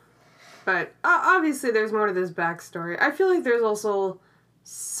 So. But obviously there's more to this backstory. I feel like there's also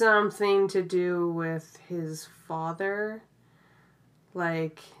something to do with his father.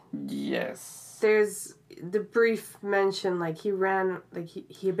 Like... Yes. There's the brief mention, like, he ran... Like,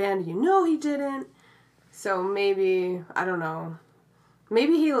 he abandoned you. No, he didn't. So maybe... I don't know.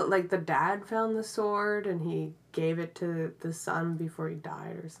 Maybe he... Like, the dad found the sword and he gave it to the son before he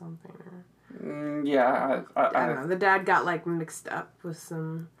died or something. Yeah, I don't know. The dad got like mixed up with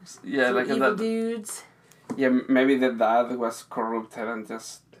some like evil dudes. Yeah, maybe the dad was corrupted and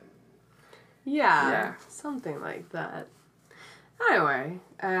just. Yeah, something like that. Anyway,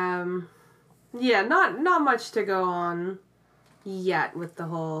 yeah, not much to go on yet with the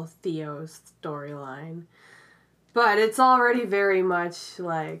whole Theo storyline, but it's already very much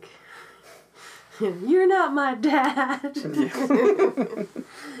like. You're not my dad. Yeah.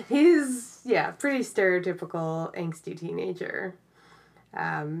 He's pretty stereotypical angsty teenager.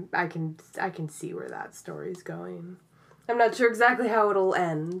 I can see where that story's going. I'm not sure exactly how it'll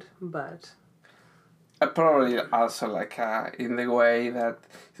end, but probably also like in the way that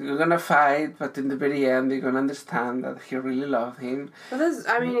you're gonna fight, but in the very end you're gonna understand that he really loved him. Well,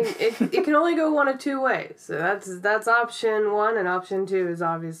 it can only go one of two ways. So that's option one, and option two is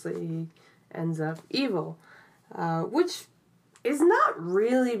obviously he ends up evil, which is not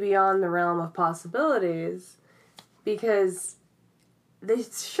really beyond the realm of possibilities, because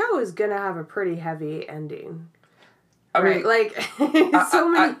this show is gonna have a pretty heavy ending. I mean, like, so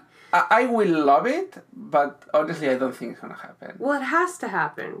many... I will love it, but honestly, I don't think it's gonna happen. Well, it has to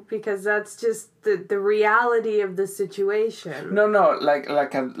happen, because that's just the reality of the situation. No, like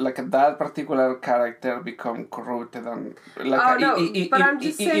that particular character become corrupted and like but I'm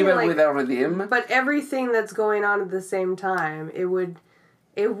just saying, even like, without redeem. But everything that's going on at the same time, it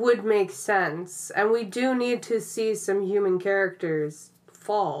would make sense, and we do need to see some human characters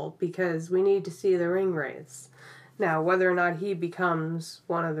fall, because we need to see the ring wraiths. Now, whether or not he becomes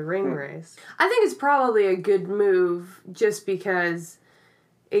one of the ring wraiths, I think it's probably a good move, just because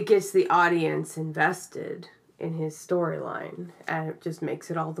it gets the audience invested in his storyline, and it just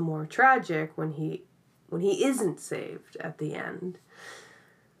makes it all the more tragic when he isn't saved at the end.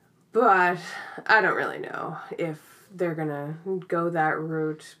 But I don't really know if they're gonna go that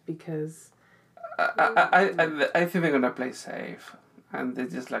route, because I think they're gonna play safe. And they're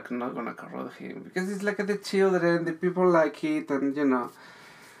just like not gonna corrupt him, because it's like the children, the people like it, and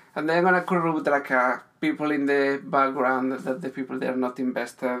and they're gonna corrupt like people in the background, that the people they're not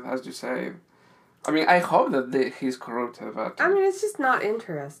invested, as you say. I mean, I hope that he's corrupted, but I mean, it's just not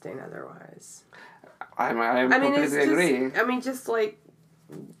interesting otherwise. I completely agree. I mean, just like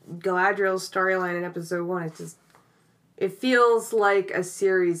Galadriel's storyline in episode 1, it feels like a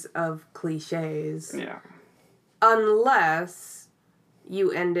series of cliches. Yeah. Unless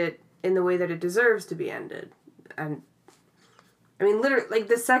you end it in the way that it deserves to be ended. And, I mean, literally, like,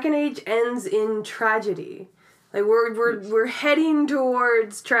 the Second Age ends in tragedy. Like, we're heading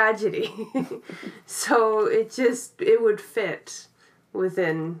towards tragedy. So it would fit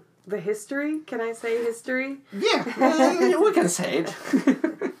within the history. Can I say history? Yeah, we can say it.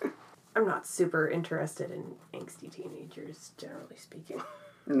 I'm not super interested in angsty teenagers, generally speaking.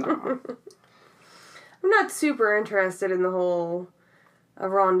 No. I'm not super interested in the whole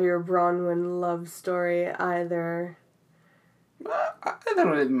Arondir Bronwyn love story either. I don't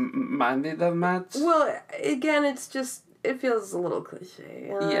really mind it that much. Well, again, it feels a little cliche.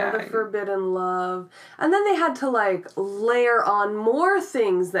 The forbidden love. And then they had to, like, layer on more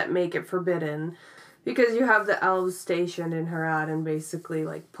things that make it forbidden. Because you have the elves stationed in Harad and basically,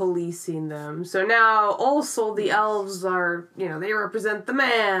 like, policing them. So now, also, the elves are, they represent the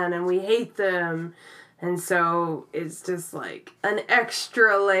man, and we hate them. And so it's just like an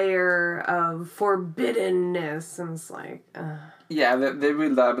extra layer of forbiddenness, and it's like, Yeah, they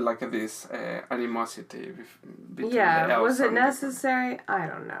build up like this animosity between the elves. Was it necessary? I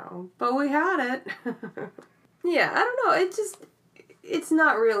don't know, but we had it. Yeah, I don't know. It's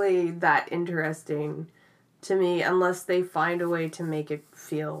not really that interesting to me unless they find a way to make it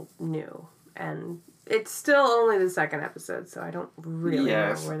feel new, and it's still only the second episode, so I don't really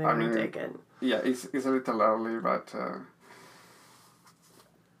know where they're going to take it. Yeah, it's a little early, but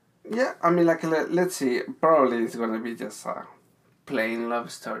yeah, I mean, like, let's see. Probably it's going to be just a plain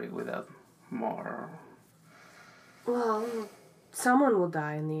love story without more. Well, someone will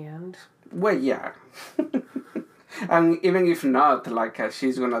die in the end. Well, yeah. And even if not, like,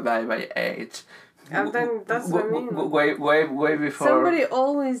 she's going to die by age. And then that's what I mean. Way before. Somebody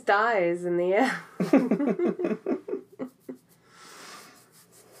always dies in the end.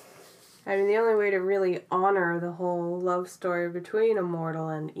 I mean, the only way to really honor the whole love story between a mortal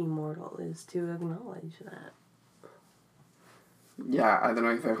and immortal is to acknowledge that. Yeah, I don't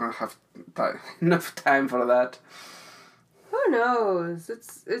know if they're going to have enough time for that. Who knows?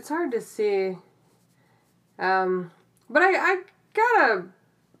 It's hard to see. But I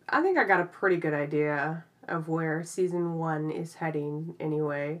think I got a pretty good idea of where season 1 is heading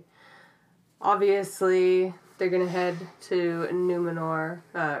anyway. Obviously, they're going to head to Numenor,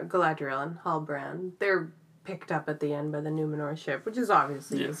 Galadriel and Halbrand. They're picked up at the end by the Numenor ship, which is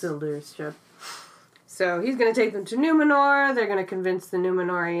obviously Isildur's ship. So he's going to take them to Numenor. They're going to convince the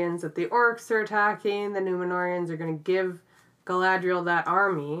Numenorians that the orcs are attacking. The Numenorians are going to give Galadriel that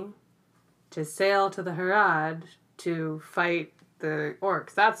army to sail to the Harad to fight the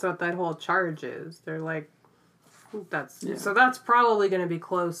orcs. That's what that whole charge is. They're like, so that's probably going to be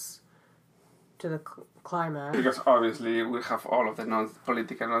close to the climax. Because obviously we have all of the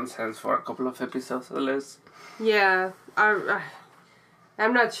political nonsense for a couple of episodes at least. Yeah, I'm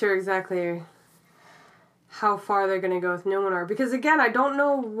not sure exactly how far they're going to go with Numenor. Because again, I don't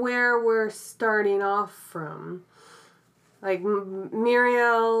know where we're starting off from. Like,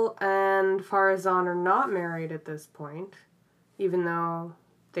 Miriel and Farazan are not married at this point, even though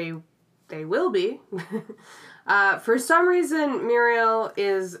they will be. For some reason, Miriel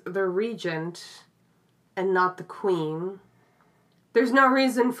is the regent and not the queen. There's no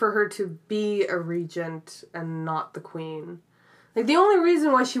reason for her to be a regent and not the queen. Like, the only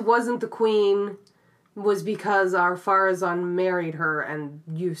reason why she wasn't the queen was because our Farazan married her and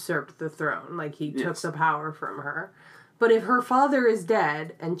usurped the throne. Like, he took the power from her. But if her father is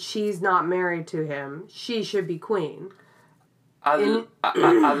dead and she's not married to him, she should be queen.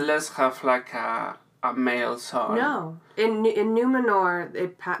 Unless have like a male son. No. In Numenor,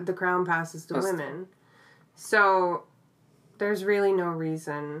 the crown passes to women. So there's really no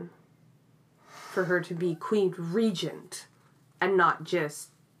reason for her to be queen regent and not just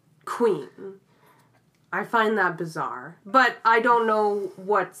queen. I find that bizarre. But I don't know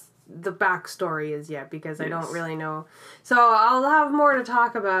what's the backstory is yet because I don't really know. So I'll have more to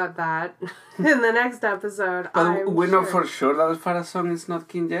talk about that in the next episode. But we know for sure that Farazan is not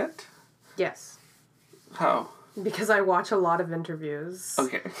king yet? Yes. How? Because I watch a lot of interviews.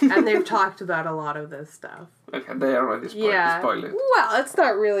 Okay. And they've talked about a lot of this stuff. Okay, they already spoiled it. Well, it's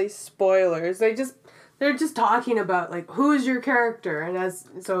not really spoilers. They're just talking about, like, who's your character? And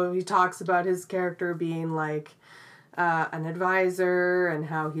so he talks about his character being, like, an advisor and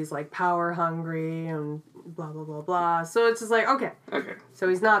how he's, like, power hungry and blah, blah, blah, blah. So it's just like, okay. So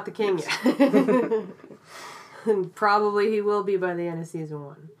he's not the king yet. And probably he will be by the end of season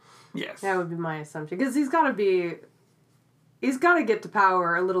 1. Yes. That would be my assumption. Because he's got to get to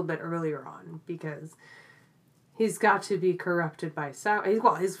power a little bit earlier on because he's got to be corrupted by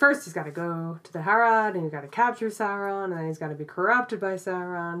Sauron. First he's got to go to the Harad, and he's got to capture Sauron, and then he's got to be corrupted by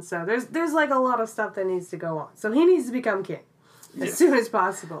Sauron. So there's like a lot of stuff that needs to go on. So he needs to become king as soon as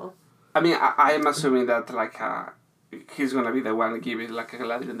possible. I mean, I am assuming that like he's gonna be the one giving like a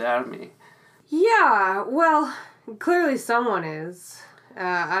Galadriel in the army. Yeah, well, clearly someone is.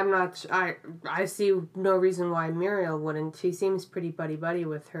 I'm not. I see no reason why Muriel wouldn't. She seems pretty buddy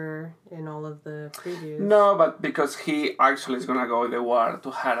with her in all of the previews. No, but because he actually is gonna go the war to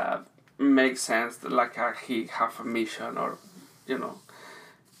Harad, makes sense. That, like he have a mission, or you know.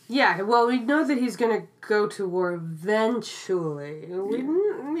 Yeah, well, we know that he's gonna go to war eventually.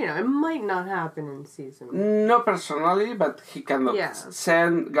 It might not happen in season 1. Not personally, but he can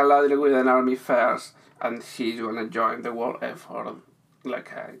send Galadriel with an army first, and he's gonna join the war effort.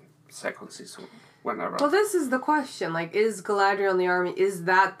 Like a second season, whenever. Well, this is the question. Like, is Galadriel in the army, is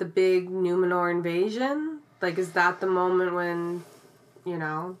that the big Numenor invasion? Like, is that the moment when,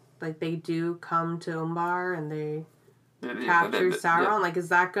 like they do come to Umbar and they Yeah, capture Sauron? yeah. Like, is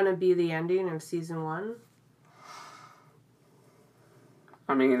that going to be the ending of season 1?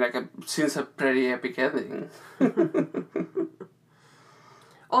 I mean, like, seems a pretty epic ending.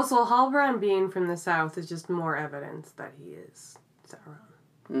 Also, Halbrand being from the south is just more evidence that he is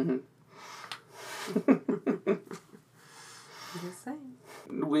Sauron. Just saying.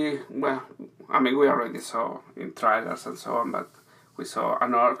 We already saw in trailers and so on, but we saw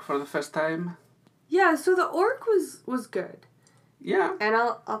an orc for the first time. Yeah, so the orc was good. Yeah. And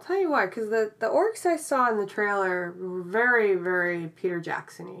I'll tell you why, because the orcs I saw in the trailer were very, very Peter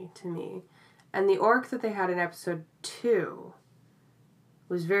Jackson-y to me. And the orc that they had in episode 2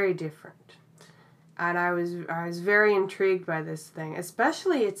 was very different. And I was very intrigued by this thing,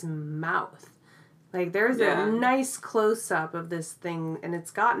 especially its mouth. Like, there's a nice close-up of this thing, and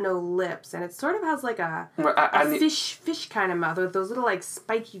it's got no lips, and it sort of has like a fish kind of mouth with those little, like,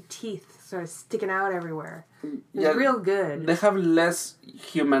 spiky teeth sort of sticking out everywhere. It's real good. They have less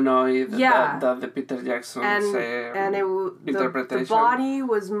humanoid than the Peter Jackson interpretation. The body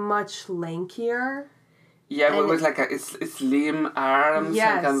was much lankier. Yeah, it was like a slim arms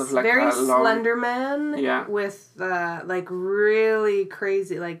and kind of like very a long... slender man. Yeah. With like really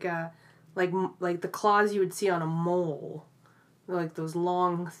crazy like the claws you would see on a mole, like those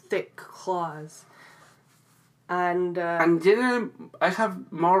long thick claws. And generally, I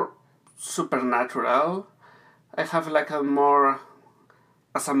have more supernatural. I have like a more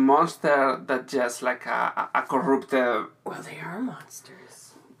as a monster that just like a corrupted. Well, they are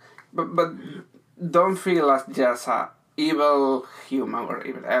monsters. But don't feel as just a evil human or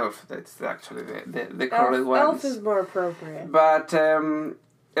evil elf. That's actually the correct one. Elf is more appropriate. But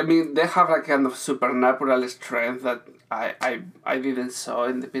I mean, they have like kind of supernatural strength that I didn't saw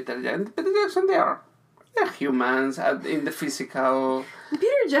in the Peter Jackson. Peter Jackson, they're humans in the physical.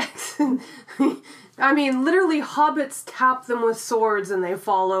 Peter Jackson. I mean, literally, hobbits tap them with swords and they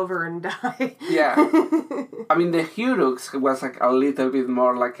fall over and die. Yeah. I mean, the Hurux was like a little bit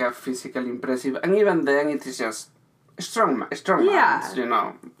more like a physical impressive, and even then it is just strong mans, you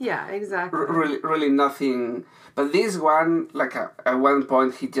know. Yeah, exactly. Really nothing. But this one, like at one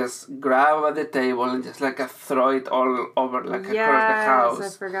point, he just grabbed at the table and just like throw it all over like across the house.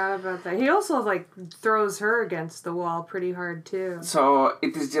 Yes, I forgot about that. He also like throws her against the wall pretty hard too. So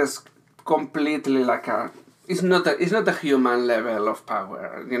it is just completely like it's not a human level of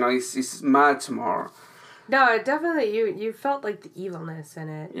power, you know. It's much more. No, it definitely you felt like the evilness in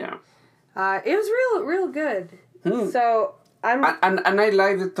it. Yeah. It was real good. So I'm and I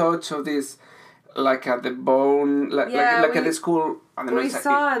like the touch of this, like the bone, like at the school. I don't know, we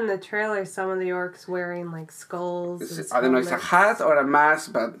saw in the trailer some of the orcs wearing like skulls. I don't know, it's a hat or a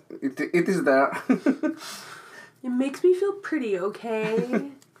mask, but it is there. It makes me feel pretty,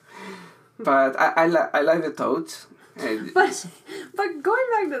 okay. But I like the touch. But going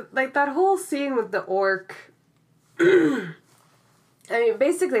back to like that whole scene with the orc, I mean,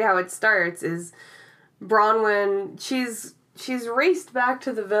 basically how it starts is Bronwyn, she's raced back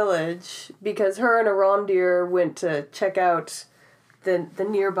to the village because her and Arondir went to check out the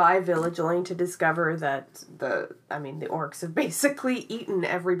nearby village, only to discover that the orcs have basically eaten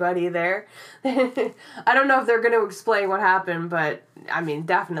everybody there. I don't know if they're going to explain what happened, but I mean,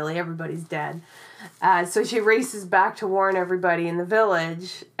 definitely everybody's dead. So she races back to warn everybody in the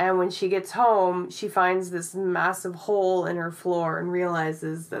village, and when she gets home, she finds this massive hole in her floor and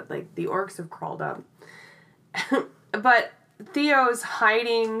realizes that like the orcs have crawled up. But Theo's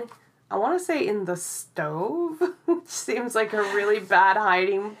hiding, I want to say, in the stove, which seems like a really bad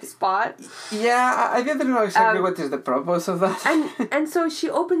hiding spot. Yeah, I didn't know exactly what is the purpose of that. And so she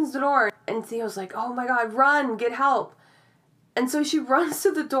opens the door, and Theo's like, oh my god, run, get help. And so she runs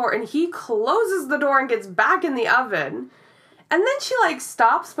to the door, and he closes the door and gets back in the oven. And then she, like,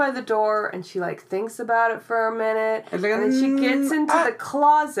 stops by the door, and she, like, thinks about it for a minute. And then she gets into the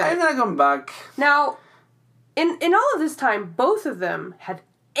closet. I'm gonna come back. Now, in all of this time, both of them had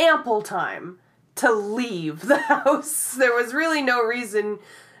ample time to leave the house. There was really no reason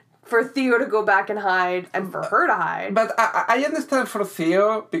for Theo to go back and hide, and for her to hide. But I understand for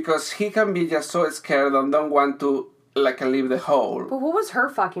Theo, because he can be just so scared and don't want to, like, leave the hole. But what was her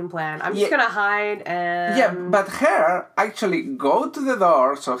fucking plan? I'm just gonna hide and... Yeah, but her actually go to the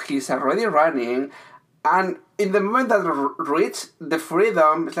door, so he's already running, and in the moment that reach the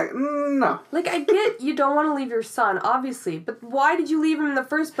freedom, it's like, no. Like, I get you don't want to leave your son, obviously, but why did you leave him in the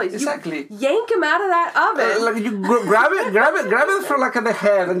first place? Exactly. You yank him out of that oven. Like, you grab it from, like, the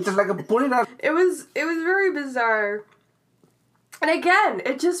head and just, like, pull it out. It was very bizarre. And again,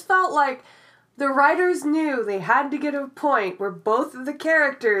 it just felt like, The writers knew they had to get to a point where both of the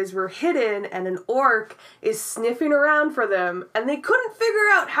characters were hidden and an orc is sniffing around for them, and they couldn't figure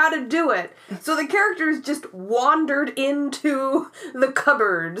out how to do it. So the characters just wandered into the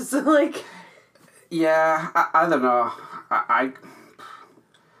cupboards. Like... Yeah, I don't know. I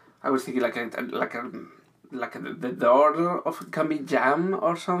was thinking the door can be jammed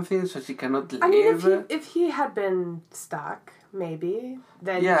or something, so she cannot leave. I mean, if he had been stuck, maybe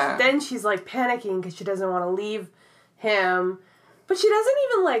then she's like panicking because she doesn't want to leave him, but she doesn't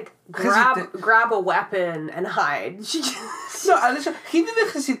even like grab a weapon and hide. She just... No, Alicia, he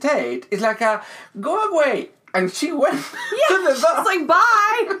didn't hesitate. It's like go away, and she went to the door. She's like,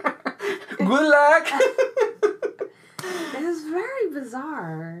 bye. Good luck. It was very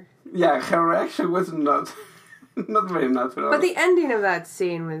bizarre. Yeah, her reaction was not very natural. But the ending of that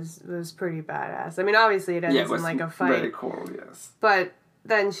scene was pretty badass. I mean, obviously it ends in like a fight. Very cool, yes. But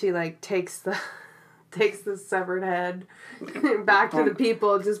then she like takes the severed head back to the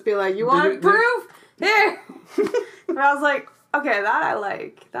people, just be like, "You want proof? Here." And I was like, "Okay, that I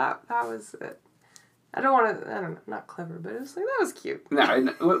like. That was it." I don't know, not clever, but it was like, that was cute. No,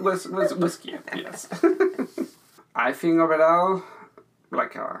 it was cute, yes. I think overall,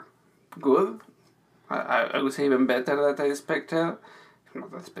 like, good. I would say even better than I expected.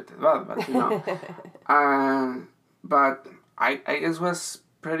 Not expected bad, but you know. But I guess was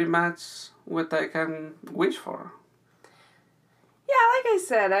pretty much what I can wish for. Yeah, like I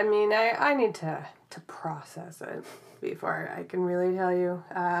said, I mean, I need to process it before I can really tell you.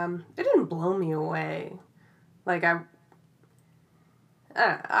 It didn't blow me away. Like, I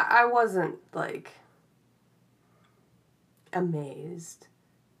wasn't, like, amazed.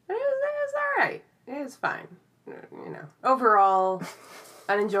 But it was alright. It was fine. You know, overall,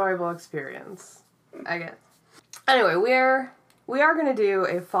 an enjoyable experience, I guess. Anyway, we are going to do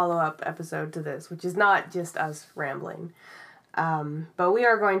a follow-up episode to this, which is not just us rambling. But we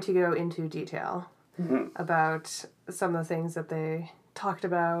are going to go into detail about some of the things that they talked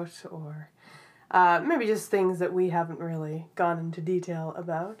about, or maybe just things that we haven't really gone into detail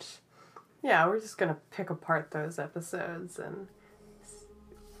about. Yeah, we're just going to pick apart those episodes and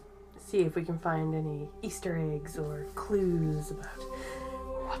see if we can find any Easter eggs or clues about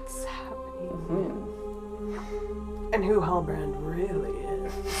what's happening and who Halbrand really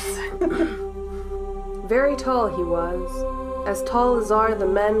is. Very tall he was, as tall as are the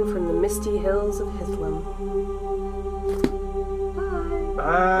men from the misty hills of Hithlum.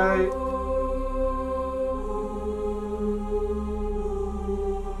 Bye. Bye.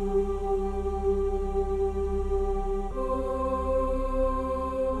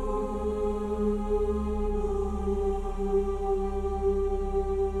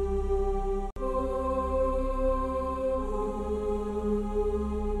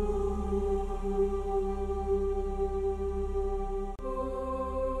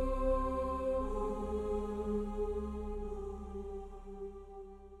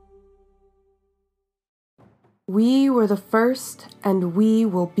 We were the first, and we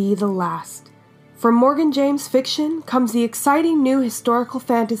will be the last. From Morgan James Fiction comes the exciting new historical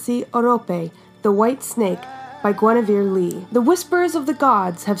fantasy Orope, the White Snake, by Guinevere Lee. The Whisperers of the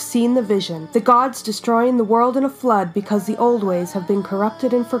Gods have seen the vision, the gods destroying the world in a flood because the old ways have been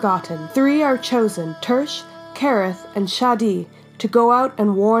corrupted and forgotten. 3 are chosen, Tersh, Kareth, and Shadi, to go out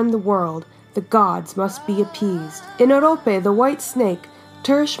and warn the world. The gods must be appeased. In Orope, the White Snake,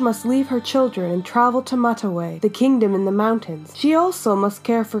 Tersh must leave her children and travel to Mataway, the kingdom in the mountains. She also must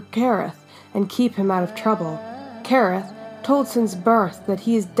care for Kareth and keep him out of trouble. Kareth, told since birth that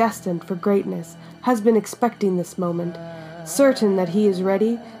he is destined for greatness, has been expecting this moment. Certain that he is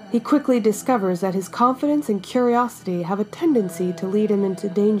ready, he quickly discovers that his confidence and curiosity have a tendency to lead him into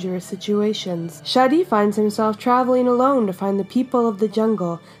dangerous situations. Shadi finds himself traveling alone to find the people of the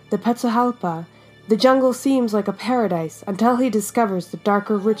jungle, the Petsahalpa. The jungle seems like a paradise until he discovers the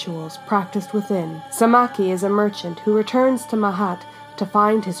darker rituals practiced within. Samaki is a merchant who returns to Mahat to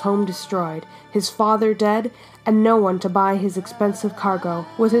find his home destroyed, his father dead, and no one to buy his expensive cargo.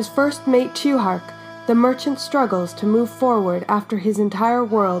 With his first mate Tuhark, the merchant struggles to move forward after his entire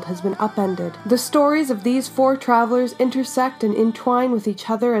world has been upended. The stories of these 4 travelers intersect and entwine with each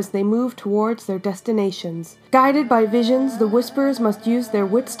other as they move towards their destinations. Guided by visions, the Whisperers must use their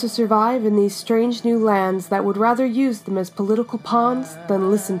wits to survive in these strange new lands that would rather use them as political pawns than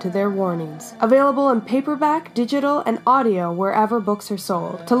listen to their warnings. Available in paperback, digital, and audio wherever books are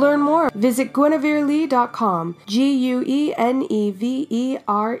sold. To learn more, visit GuinevereLee.com,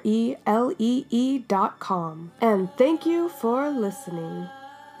 GuinevereLee.com. And thank you for listening.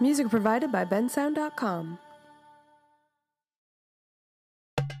 Music provided by bensound.com.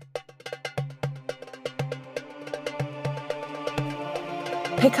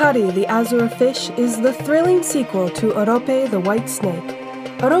 Pekari the Azure Fish is the thrilling sequel to Orope the White Snake.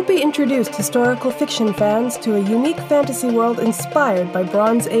 Orope introduced historical fiction fans to a unique fantasy world inspired by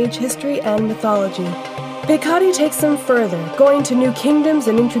Bronze Age history and mythology. Pekari takes them further, going to new kingdoms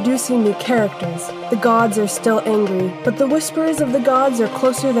and introducing new characters. The gods are still angry, but the whisperers of the gods are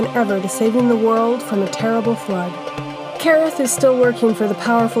closer than ever to saving the world from a terrible flood. Kareth is still working for the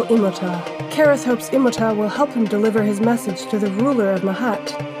powerful Imhotep. Kareth hopes Imhotep will help him deliver his message to the ruler of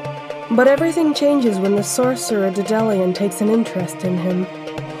Mahat. But everything changes when the sorcerer Dedelian takes an interest in him.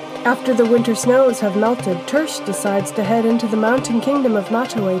 After the winter snows have melted, Tersh decides to head into the mountain kingdom of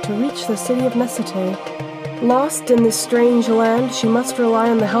Mataway to reach the city of Nesete. Lost in this strange land, she must rely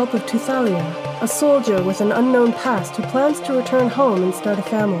on the help of Tuthalia, a soldier with an unknown past who plans to return home and start a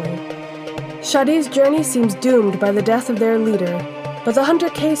family. Shadi's journey seems doomed by the death of their leader, but the hunter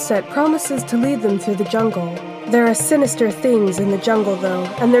Kset promises to lead them through the jungle. There are sinister things in the jungle, though,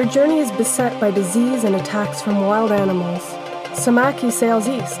 and their journey is beset by disease and attacks from wild animals. Samaki sails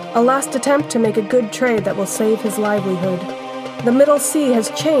east, a last attempt to make a good trade that will save his livelihood. The Middle Sea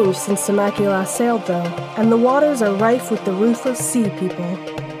has changed since Samaki last sailed, though, and the waters are rife with the ruthless sea people.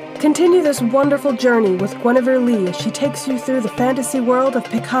 Continue this wonderful journey with Guinevere Lee as she takes you through the fantasy world of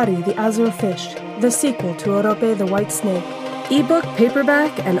Pekari the Azure Fish, the sequel to Orope the White Snake. Ebook,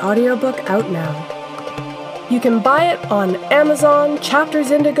 paperback, and audiobook out now. You can buy it on Amazon, Chapters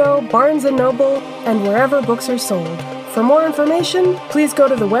Indigo, Barnes & Noble, and wherever books are sold. For more information, please go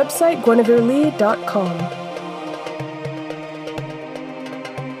to the website guineverelee.com.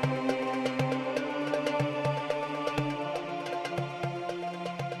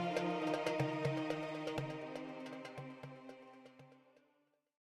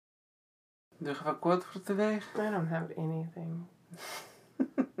 Do you have a quote for today? I don't have anything.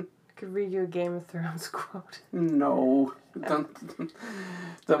 I could read you a Game of Thrones quote. No. Don't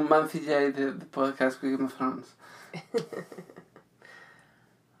mancillate the podcast with Game of Thrones.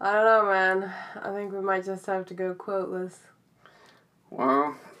 I don't know, man. I think we might just have to go quoteless.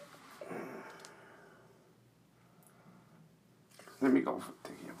 Well, let me go for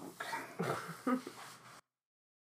taking a book.